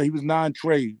believe he was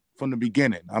non-trade from the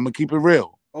beginning. I'm going to keep it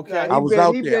real. Okay. I was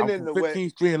out there. I'm from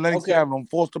 15th Street and Lenox Avenue on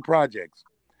Foster Projects.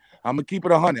 I'm going to keep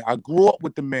it 100. I grew up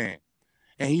with the man.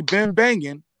 And he been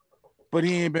banging, but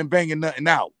he ain't been banging nothing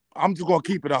out. I'm just going to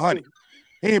keep it 100.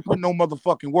 He ain't putting no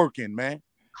motherfucking work in, man.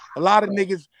 A lot of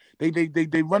niggas,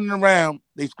 they running around,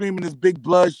 they screaming this big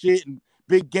blood shit and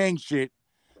big gang shit,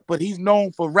 but he's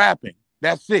known for rapping.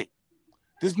 That's it.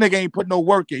 This nigga ain't put no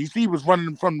work in. You see he was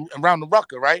running from around the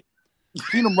Rucker, right? You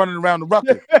seen him running around the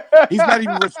Rucker. He's not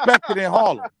even respected in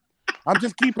Harlem. I'm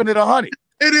just keeping it 100.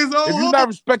 It is all. If you're not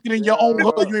respected in your own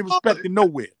hood, you ain't respected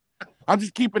nowhere. I'm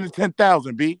just keeping it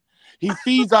 10,000, B. He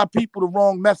feeds our people the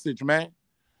wrong message, man.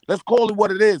 Let's call it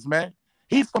what it is, man.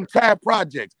 He's from Tab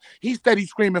Projects. He steady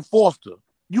screaming Foster.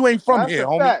 You ain't from here,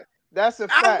 homie. Fact. That's a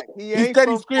fact. He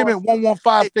steady screaming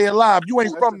 115 stay alive. You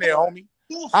ain't from there, homie.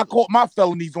 I caught my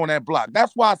felonies on that block.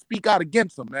 That's why I speak out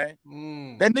against him, man.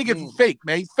 That nigga's fake,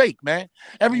 man. He's fake, man.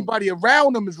 Everybody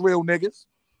around him is real niggas.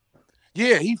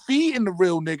 Yeah, he feeding the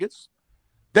real niggas.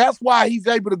 That's why he's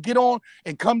able to get on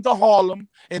and come to Harlem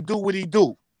and do what he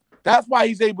do. That's why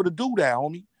he's able to do that,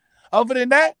 homie. Other than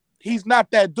that, he's not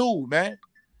that dude, man.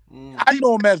 I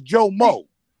know him as Joe Mo.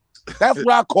 That's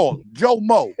what I call him, Joe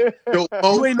Mo.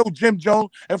 You ain't no Jim Jones.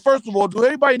 And first of all, do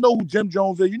anybody know who Jim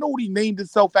Jones is? You know what he named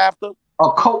himself after?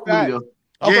 A cult leader.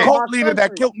 A cult leader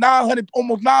that killed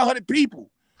almost 900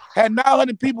 people. Had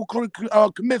 900 people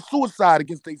commit suicide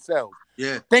against themselves.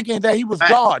 Yeah. Thinking that he was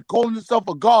God, calling himself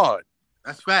a God.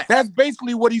 That's fact. That's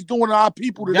basically what he's doing to our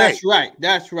people today.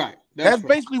 That's right. That's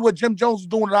basically what Jim Jones is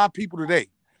doing to our people today.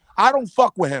 I don't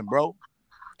fuck with him, bro.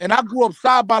 And I grew up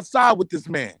side by side with this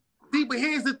man. See, but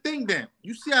here's the thing then.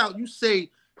 You see how you say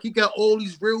he got all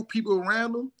these real people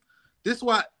around him? This is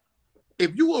why,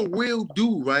 if you a real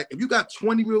dude, right? If you got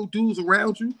 20 real dudes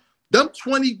around you, them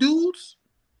 20 dudes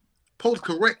supposed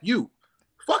to correct you.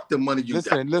 Fuck the money you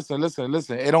got.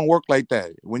 Listen. It don't work like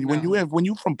that. When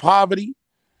you from poverty,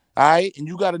 all right, and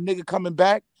you got a nigga coming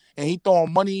back and he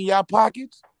throwing money in your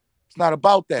pockets, it's not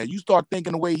about that. You start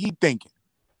thinking the way he thinking.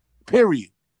 Period.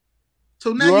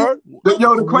 So now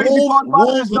the crazy part about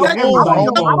it is I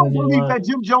don't believe that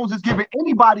Jim Jones is giving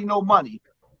anybody no money.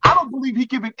 I don't believe he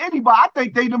giving anybody. I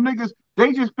think them niggas,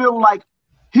 they just feel like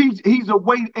he's a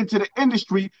way into the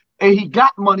industry and he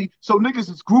got money, so niggas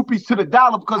is groupies to the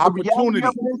dollar because the reality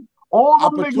of it is all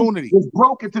them niggas was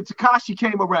broke until Tekashi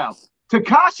came around.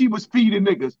 Tekashi was feeding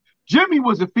niggas. Jimmy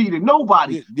wasn't feeding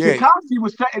nobody. Yeah. Tekashi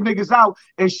was setting niggas out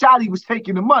and Shotty was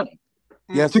taking the money.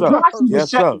 Yes,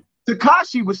 sir.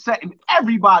 Tekashi was setting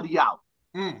everybody out.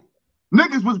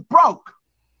 Niggas was broke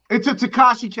until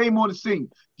Tekashi came on the scene.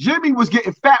 Jimmy was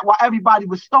getting fat while everybody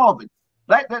was starving.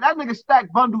 That nigga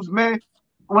stacked bundles, man.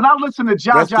 When I listen to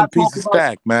Jaja talk about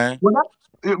Stack, man.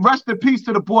 Rest in peace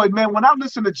to the boy, man. When I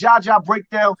listen to Jaja break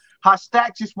down how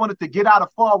Stack just wanted to get out of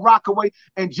Far Rockaway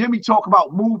and Jimmy talk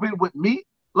about moving with me,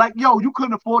 like, yo, you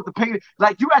couldn't afford to pay it.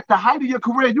 Like, you at the height of your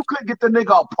career, you couldn't get the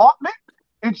nigga an apartment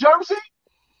in Jersey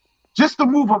just to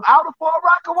move him out of Far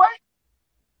Rockaway?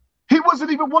 He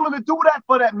wasn't even willing to do that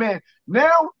for that man.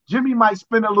 Now, Jimmy might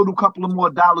spend a little couple of more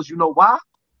dollars. You know why?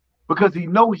 Because he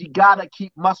know he gotta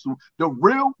keep muscle. The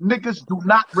real niggas do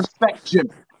not respect Jimmy.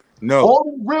 No. All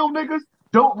the real niggas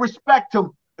don't respect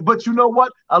him. But you know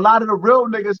what? A lot of the real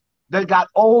niggas, they got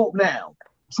old now.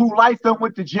 True Life done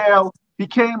went to jail. He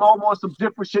came home on some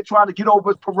different shit trying to get over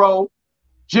his parole.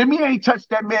 Jimmy ain't touched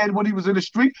that man when he was in the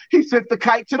street. He sent the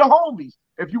kite to the homies.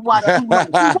 If you watch True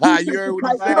Life, you heard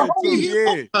what he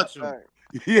said too.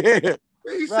 Yeah.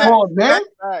 Come on, man.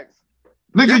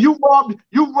 Nigga, you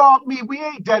robbed me. We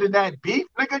ain't dead in that beef.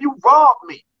 Nigga, you robbed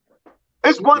me.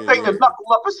 It's one thing to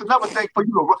knuckle up. It's another thing for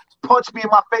you to punch me in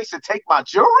my face and take my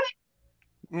jewelry.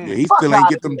 Yeah, he still ain't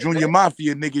get them Junior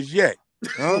Mafia niggas yet.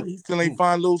 Huh? He still ain't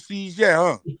find Lil C's yet,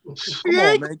 huh? Come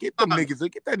on, man. Get them niggas.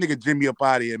 Get that nigga Jimmy up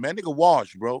out of here, man. Nigga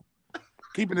wash, bro.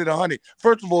 Keeping it 100.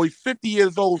 First of all, he's 50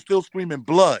 years old, still screaming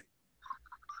blood.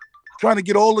 Trying to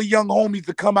get all the young homies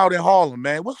to come out in Harlem,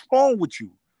 man. What's wrong with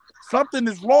you? Something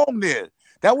is wrong there.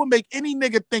 That would make any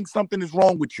nigga think something is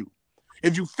wrong with you.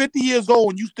 If you 50 years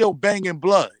old and you still banging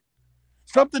blood,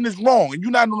 something is wrong. And you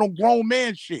not on no grown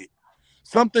man shit.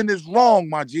 Something is wrong,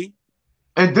 my G.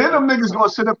 And then them niggas gonna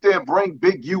sit up there and bring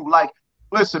Big U like,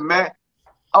 listen, man,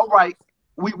 all right,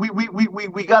 we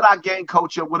got our gang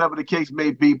culture, whatever the case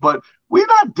may be, but we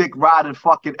not dick riding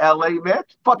fucking LA, man.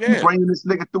 Fuck you bringing this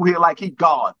nigga through here like he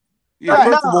God. Yeah,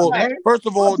 first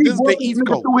of all, this is the East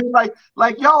Coast.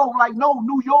 Like, no,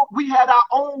 New York, we had our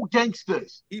own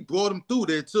gangsters. He brought them through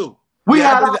there too. We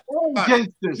had our own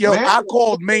gangsters. Yo, man. I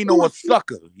called Mano a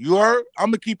sucker. You heard? I'm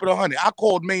gonna keep it 100. I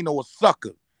called Mano a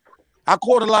sucker. I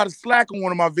caught a lot of slack on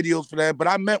one of my videos for that, but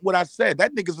I meant what I said.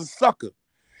 That nigga's a sucker.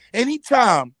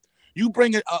 Anytime you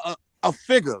bring a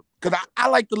figure, because I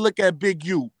like to look at Big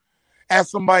U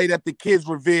as somebody that the kids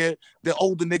revere, the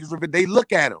older niggas revere. They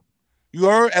look at him. You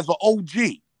heard? As an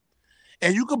OG.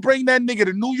 And you can bring that nigga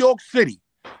to New York City,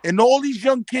 and all these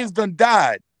young kids done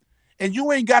died, and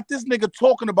you ain't got this nigga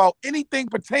talking about anything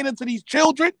pertaining to these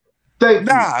children?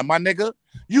 Nah, my nigga.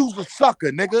 You's a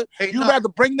sucker, nigga. Hey, you rather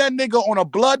bring that nigga on a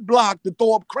blood block to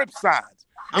throw up Crip signs.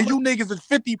 And you niggas is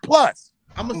 50 plus.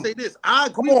 I'm gonna say this. I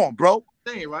agree. Come on, bro.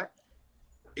 Saying, right?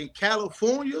 In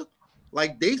California,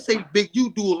 like they say Big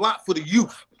U do a lot for the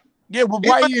youth. Yeah, well,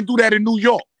 why you didn't do that in New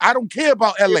York? I don't care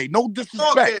about LA. No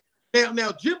disrespect.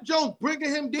 Now Jim Jones bringing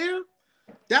him there,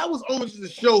 that was only to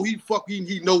show he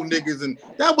know niggas, and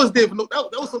that was there for no,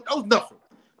 that was nothing.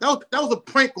 That was a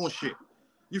prank on shit.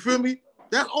 You feel me?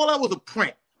 That's all. That was a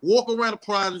prank. Walk around the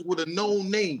project with a known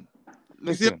name.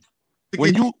 Listen,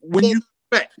 when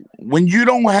you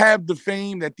don't have the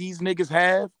fame that these niggas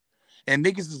have, and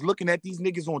niggas is looking at these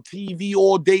niggas on TV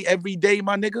all day, every day,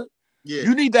 my nigga,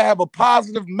 you need to have a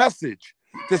positive message.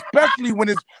 Especially when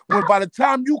by the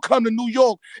time you come to New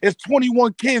York, it's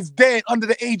 21 kids dead under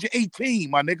the age of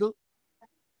 18, my nigga.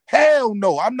 Hell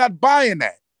no, I'm not buying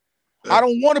that. I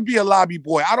don't want to be a lobby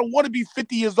boy. I don't want to be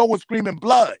 50 years old and screaming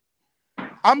blood.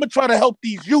 I'm going to try to help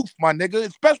these youth, my nigga,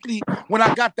 especially when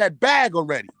I got that bag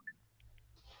already.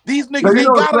 These niggas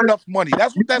ain't got enough money.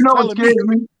 That's what that's telling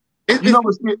me.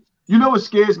 You know what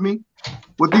scares me?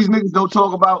 What these niggas don't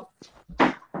talk about?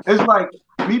 It's like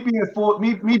me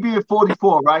being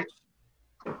 44, right?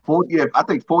 40, yeah, I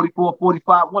think 44,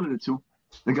 45, one of the two.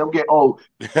 Like I'm getting old.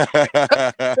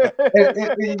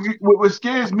 What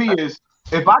scares me is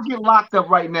if I get locked up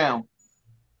right now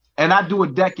and I do a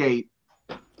decade,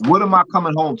 what am I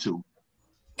coming home to?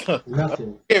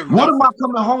 Nothing. What am I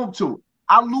coming home to?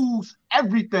 I lose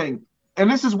everything.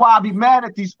 And this is why I be mad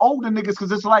at these older niggas,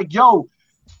 because it's like, yo,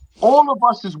 all of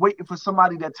us is waiting for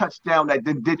somebody that touched down that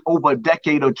did over a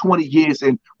decade or 20 years,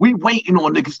 and we waiting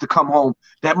on niggas to come home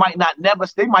that might not never,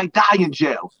 they might die in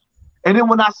jail. And then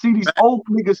when I see these old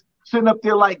niggas sitting up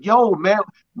there like, yo, man,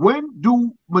 when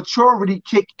do maturity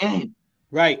kick in?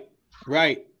 Right.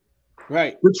 The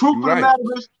truth of the matter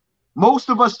is, most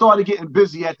of us started getting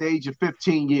busy at the age of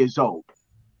 15 years old.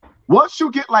 Once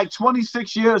you get like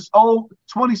 26 years old,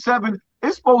 27,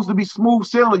 it's supposed to be smooth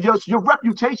sailing. Your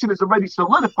reputation is already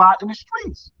solidified in the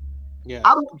streets. Yeah.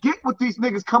 I don't get what these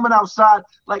niggas coming outside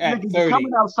like at niggas 30.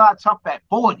 Coming outside tough at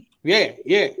 40. Yeah.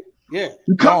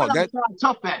 You coming outside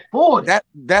tough at 40.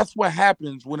 That's what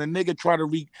happens when a nigga try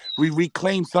to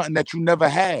reclaim something that you never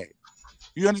had.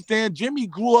 You understand? Jimmy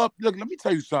grew up. Look, let me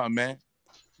tell you something, man.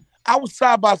 I was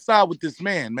side by side with this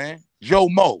man, Joe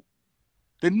Mo.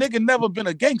 The nigga never been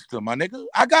a gangster, my nigga.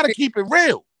 I gotta keep it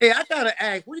real. Hey, I gotta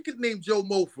ask, what you name Joe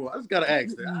Mo for? I just gotta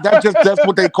ask that. That's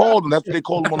what they called him. That's what they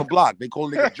called him on the block. They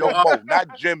called nigga Joe Mo,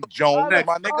 not Jim Jones,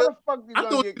 my nigga. I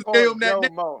thought you gave him that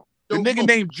name. The nigga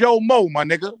named Joe Mo, my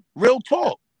nigga. Real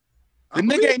talk. The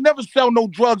nigga ain't never sell no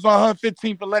drugs on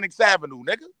 115th and Lenox Avenue,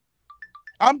 nigga.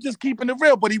 I'm just keeping it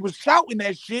real, but he was shouting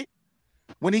that shit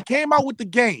when he came out with the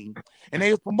game and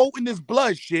they was promoting this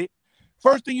blood shit.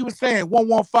 First thing you was saying,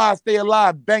 115, stay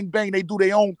alive, bang, bang, they do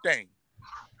their own thing.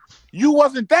 You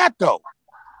wasn't that, though.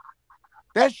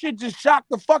 That shit just shocked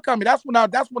the fuck out of me. That's when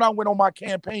I went on my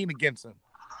campaign against him.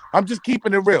 I'm just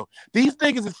keeping it real. These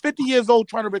niggas is 50 years old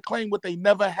trying to reclaim what they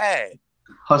never had.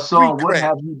 Hassan, what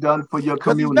have you done for your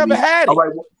community? Never had it. All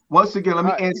right, once again, let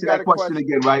me answer that question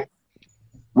again, right?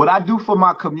 What I do for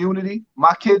my community,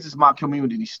 my kids is my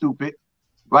community, stupid.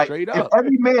 Right? If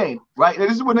every man, right, and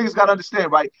this is what niggas gotta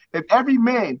understand, right? If every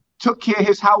man took care of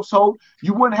his household,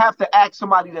 you wouldn't have to ask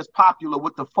somebody that's popular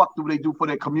what the fuck do they do for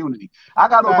their community. I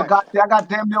got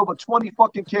damn near over 20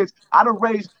 fucking kids. I done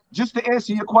raised, just to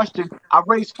answer your question, I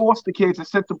raised foster kids and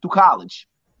sent them to college,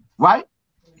 right?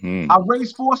 I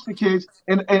raised foster kids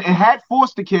and had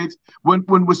foster kids when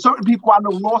with certain people I know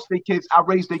lost their kids, I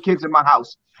raised their kids in my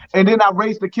house. And then I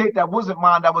raised a kid that wasn't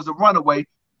mine, that was a runaway,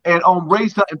 and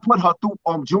raised her and put her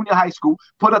through junior high school,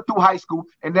 put her through high school,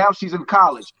 and now she's in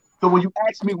college. So when you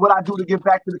ask me what I do to give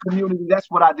back to the community, that's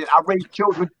what I did. I raised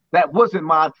children that wasn't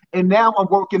mine, and now I'm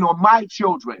working on my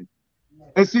children.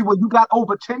 And see, when you got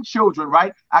over 10 children,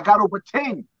 right? I got over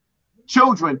 10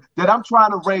 children that I'm trying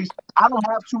to raise. I don't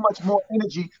have too much more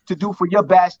energy to do for your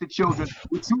bastard children.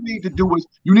 What you need to do is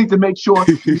you need to make sure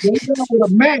you're with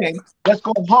a man that's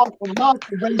going to love and love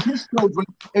to raise his children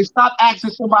and stop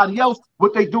asking somebody else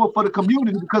what they do for the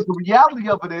community, because the reality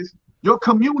of it is your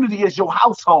community is your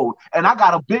household, and I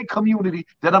got a big community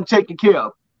that I'm taking care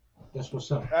of. That's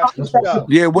what's up.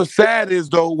 Yeah, what's sad is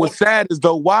though,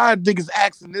 why are niggas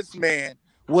asking this man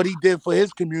what he did for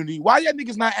his community? Why y'all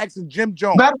niggas not asking Jim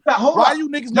Jones? Why you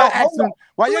niggas not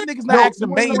asking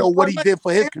Mano what he did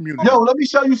for his community? Yo, let me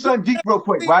show you something deep real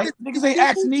quick, right? Niggas ain't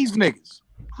asking these niggas.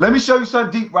 Let me show you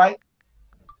something deep, right?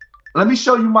 Let me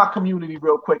show you my community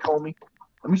real quick, homie.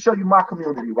 Let me show you my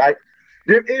community, right?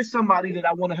 There is somebody that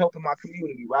I want to help in my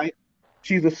community, right?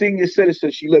 She's a senior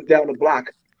citizen. She lived down the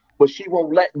block, but she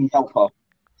won't let me help her.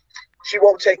 She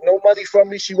won't take no money from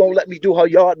me. She won't let me do her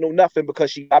yard, no nothing,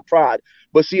 because she got pride.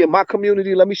 But see, in my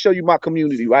community, let me show you my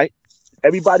community, right?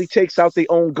 Everybody takes out their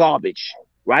own garbage,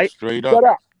 right? Straight up.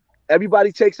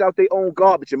 Everybody takes out their own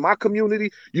garbage. In my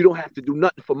community, you don't have to do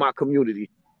nothing for my community.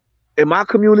 In my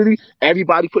community,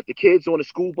 everybody put the kids on the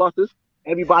school buses.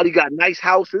 Everybody got nice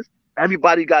houses.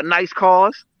 Everybody got nice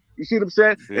cars. You see what I'm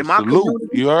saying? In my Salute.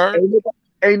 community, You heard?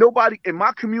 ain't nobody in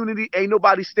my community, ain't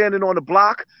nobody standing on the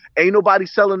block, ain't nobody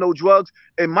selling no drugs.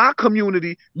 In my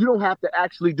community, you don't have to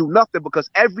actually do nothing because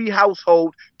every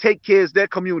household take care of their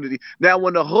community. Now,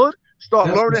 when the hood start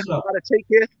learning how to take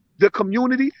care of the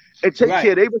community and take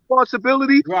care of their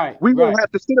responsibility, we won't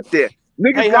have to sit up there.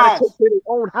 Niggas gotta take care of their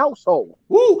own household.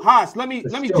 Woo, Haas, let me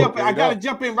jump in. I gotta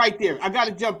jump in right there. I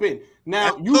gotta jump in.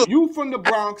 Now, you from the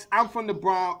Bronx, I'm from the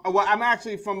Bronx. Well, I'm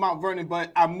actually from Mount Vernon,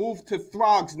 but I moved to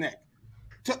Throgs Neck.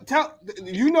 Tell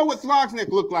you know what Throgs Neck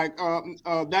look like,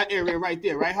 that area right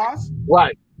there, right, Haas?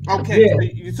 Right.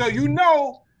 Okay. Yeah. So you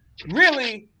know,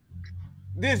 really,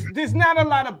 there's not a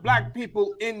lot of black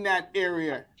people in that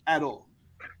area at all.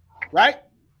 Right?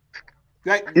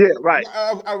 Like, yeah, right.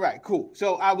 All right, cool.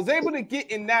 So I was able to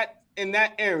get in that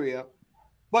area,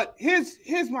 but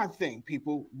here's my thing,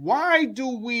 people. Why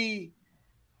do we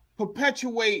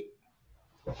perpetuate?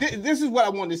 This is what I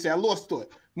wanted to say. I lost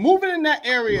thought. Moving in that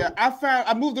area,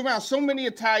 I moved around so many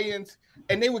Italians,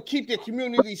 and they would keep their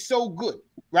community so good,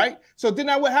 right? So then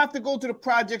I would have to go to the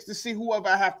projects to see whoever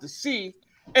I have to see,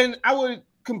 and I would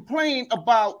complain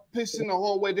about pissing the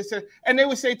hallway. And they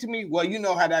would say to me, well, you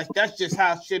know how that's just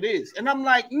how shit is. And I'm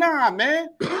like, nah, man.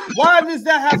 Why does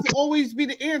that have to always be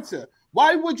the answer?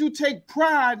 Why would you take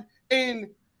pride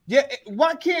in,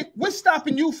 what's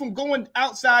stopping you from going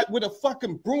outside with a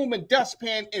fucking broom and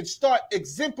dustpan and start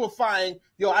exemplifying,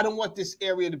 I don't want this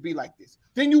area to be like this.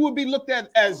 Then you would be looked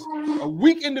at as a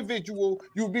weak individual.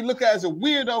 You would be looked at as a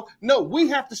weirdo. No, we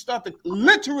have to start to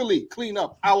literally clean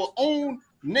up our own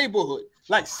neighborhood.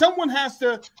 Like someone has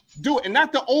to do it, and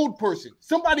not the old person.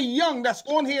 Somebody young that's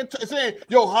on here saying,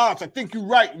 yo, Hobbs, I think you're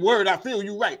right. Word, I feel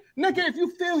you right. Nigga, if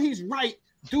you feel he's right,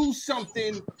 do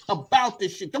something about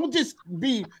this shit. Don't just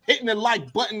be hitting the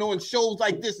like button on shows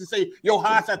like this and say, yo,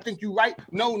 Hobbs, I think you're right.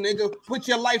 No, nigga, put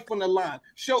your life on the line.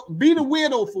 Be the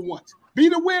weirdo for once. Be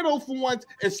the weirdo for once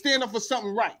and stand up for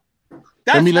something right.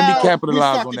 Let me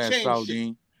capitalize on that,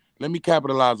 Saudine. Let me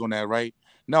capitalize on that, right?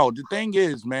 No, the thing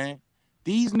is, man,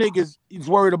 these niggas is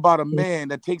worried about a man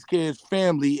that takes care of his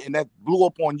family and that blew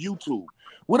up on YouTube.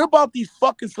 What about these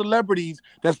fucking celebrities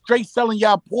that straight selling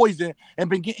y'all poison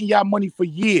and been getting y'all money for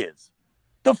years?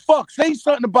 The fuck? Say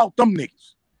something about them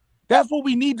niggas. That's what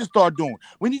we need to start doing.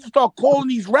 We need to start calling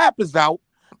these rappers out.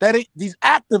 These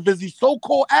activists, these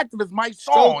so-called activists, my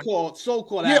son. So-called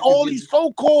yeah, activists. All these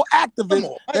so-called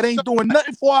activists that ain't doing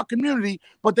nothing for our community,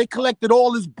 but they collected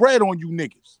all this bread on you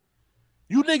niggas.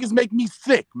 You niggas make me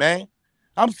sick, man.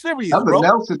 I'm serious, bro.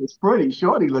 Nelson is pretty.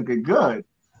 Shorty looking good.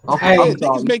 Okay,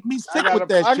 niggas make me sick with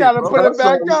that shit. I gotta bro. put it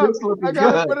back up. I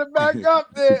gotta put it back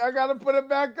up there. I gotta put it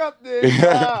back up there.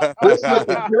 This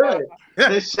looking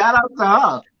good. Shout out to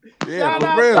her. Yeah,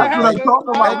 for real. That's what I'm talking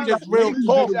about. That's just real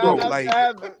talk, though. Like,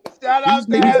 these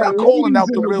niggas ain't calling out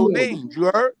the real names, you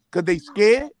heard? Because they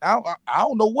scared. I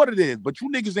don't know what it is, but you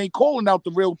niggas ain't calling out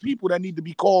the real people that need to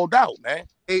be called out, man.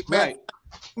 Hey, man. Right.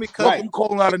 Because you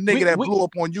calling out a nigga that blew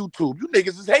up on YouTube. You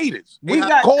niggas is haters.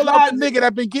 Call out the nigga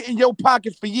that been getting your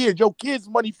pockets for years, your kids'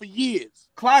 money for years.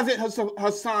 Closet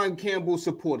Hassan Campbell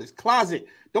supporters. Closet.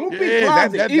 Don't be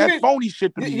closet. That phony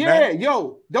shit to me, man.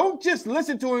 Yo. Don't just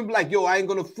listen to him like, yo, I ain't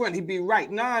gonna front. He be right.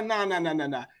 Nah.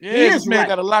 Yeah, he is this man right.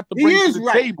 got a lot to bring to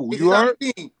the table. You heard?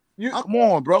 Come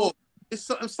on, bro. It's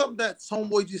something that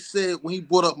homeboy just said when he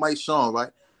brought up Mike Sean, right?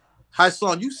 Hi,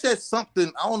 son, you said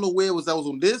something. I don't know where it was. That was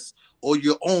on this or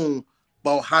your own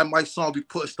about how Mike Sean be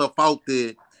putting stuff out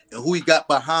there and who he got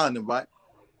behind him, right?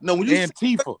 No, when you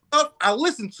Antifa. Stuff, I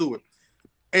listen to it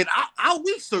and I'll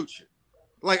research it.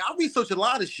 Like I research a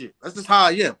lot of shit. That's just how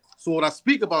I am. So when I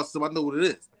speak about stuff, I know what it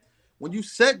is. When you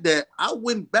said that, I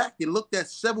went back and looked at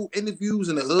several interviews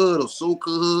in the hood or Soca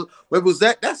Hood, where it was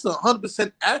that. That's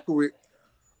 100% accurate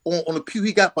on the pew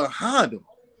he got behind him.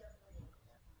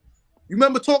 You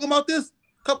remember talking about this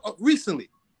recently?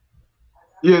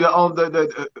 Yeah,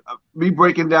 me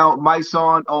breaking down my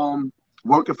son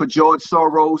working for George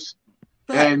Soros,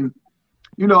 and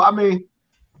I mean,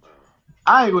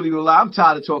 I ain't gonna even lie. I'm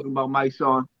tired of talking about my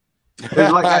son.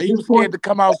 Like he was scared to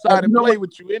come outside and play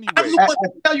with you anyway. I just want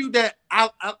to tell you that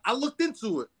I looked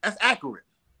into it. That's accurate.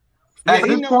 At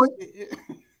this point,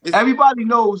 everybody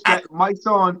knows that my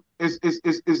son is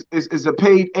a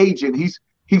paid agent.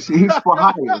 He's for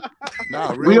hire.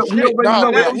 Nah, real shit. We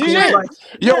already know he is. like,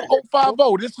 Yo,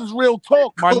 050, this is real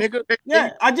talk, my nigga.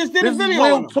 Yeah, I just did a video. This is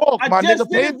real talk, my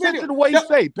nigga. Pay attention to what he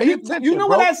say. Pay attention, You know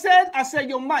bro. what I said? I said,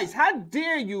 yo, Mice, how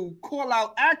dare you call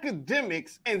out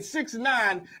academics and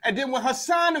 6ix9ine, and then when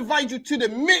Hassan invites you to the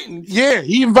mittens, yeah,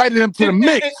 he invited him to the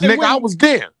mix, nigga. I was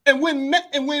there. And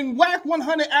when Whack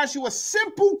 100 asks you a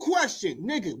simple question,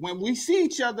 nigga, when we see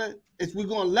each other, is we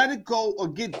gonna let it go or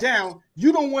get down?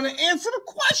 You don't want to answer the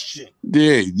question.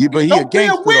 Yeah, but he don't a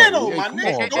gangster. Be a weirdo, yeah, my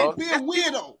nigga. Don't be a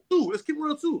weirdo. Let's keep it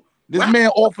real too. This man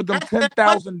offered them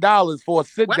 $10,000 for a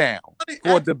sit down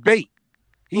for a debate.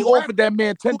 He offered that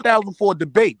man $10,000 for a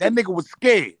debate. That nigga was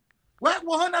scared. Whack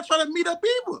 100 not trying to meet up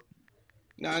either.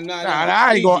 Nah,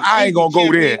 I ain't gonna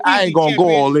go there. I ain't gonna go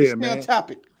all there, man.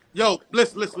 Topic. Yo,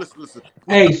 listen.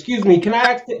 Hey, excuse me. Can I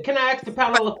ask the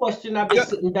panel a question? I've been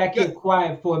sitting back here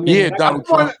quiet for a minute. Yeah, Donald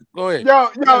Trump. Go ahead. Yo.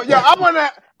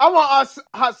 I want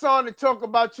Hassan to talk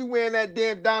about you wearing that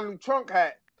damn Donald Trump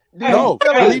hat. No,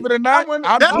 believe it or not,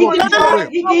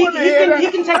 he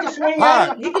can take a swing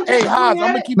at it. Hey, Haas, I'm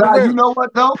gonna keep it real. You know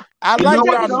what though? I like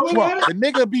Donald Trump. The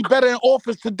nigga be better in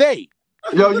office today.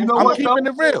 Yo, you know what? I'm keeping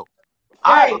it real.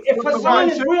 Hey, if Hassan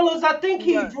is real as I think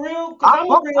he's real, because I'm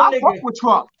a real nigga. I fuck with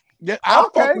Trump. Yeah, I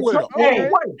fuck with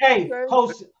him. Hey,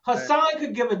 Hassan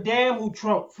could give a damn who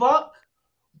Trump fuck,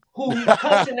 who he's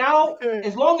cussing out.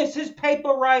 As long as his paper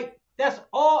right, that's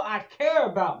all I care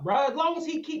about, bro. As long as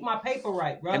he keep my paper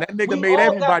right, bro. And that nigga made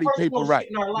everybody paper right.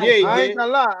 Yeah, I ain't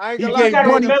gonna lie. He gave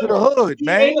money to the hood, he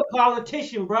man. He ain't a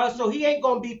politician, bro, so he ain't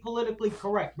gonna be politically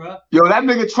correct, bro. Yo, that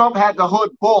nigga Trump had the hood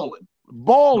balling.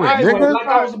 Nigga. Like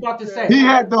I was about to say. He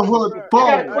had the hood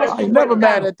balling. I ain't never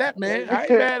mad at that, man. I ain't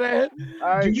mad at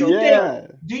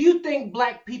him. Do you think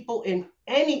black people in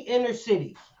any inner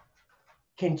cities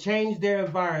can change their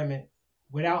environment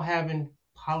without having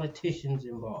politicians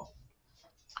involved?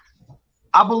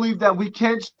 I believe that we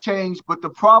can change, but the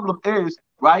problem is,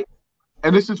 right?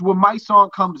 And this is where my song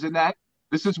comes in at.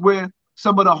 This is where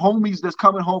some of the homies that's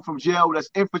coming home from jail, that's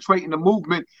infiltrating the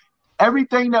movement,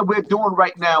 everything that we're doing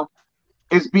right now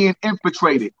is being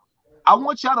infiltrated. I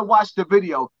want y'all to watch the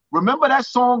video. Remember that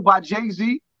song by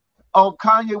Jay-Z,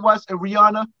 Kanye West and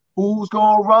Rihanna, Who's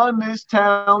Gonna Run This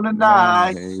Town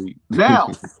Tonight? Right.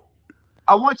 Now,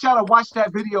 I want y'all to watch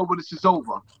that video when this is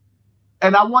over.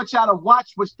 And I want y'all to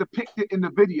watch what's depicted in the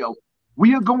video.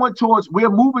 We're moving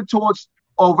towards,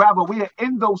 or rather, we are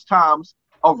in those times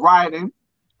of rioting,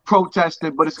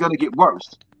 protesting, but it's going to get worse.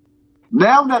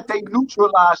 Now that they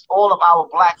neutralized all of our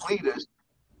black leaders,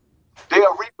 they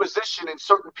are repositioning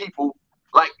certain people.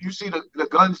 Like you see the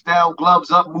guns down,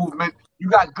 gloves up movement. You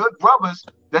got good brothers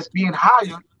that's being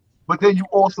hired, but then you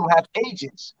also have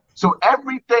agents. So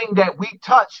everything that we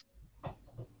touch,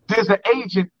 there's an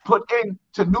agent put in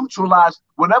to neutralize.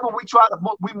 Whenever we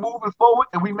moving forward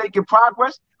and we making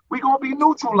progress, we gonna be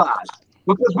neutralized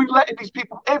because we letting these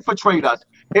people infiltrate us.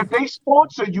 If they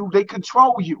sponsor you, they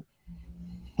control you.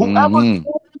 Whoever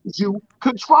sponsors you,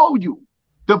 control you.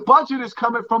 The budget is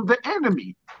coming from the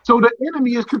enemy, so the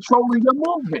enemy is controlling your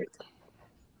movement.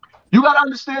 You gotta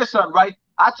understand something, right?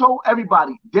 I told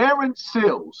everybody, Darren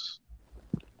Sills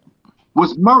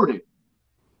was murdered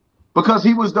because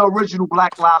he was the original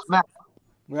Black Lives Matter.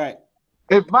 Right.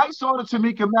 If Mike Sauter,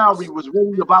 Tamika Mallory was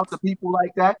really about the people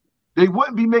like that, they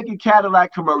wouldn't be making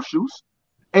Cadillac commercials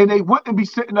and they wouldn't be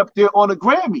sitting up there on the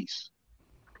Grammys,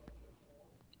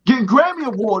 getting Grammy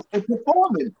Awards and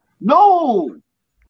performing. No,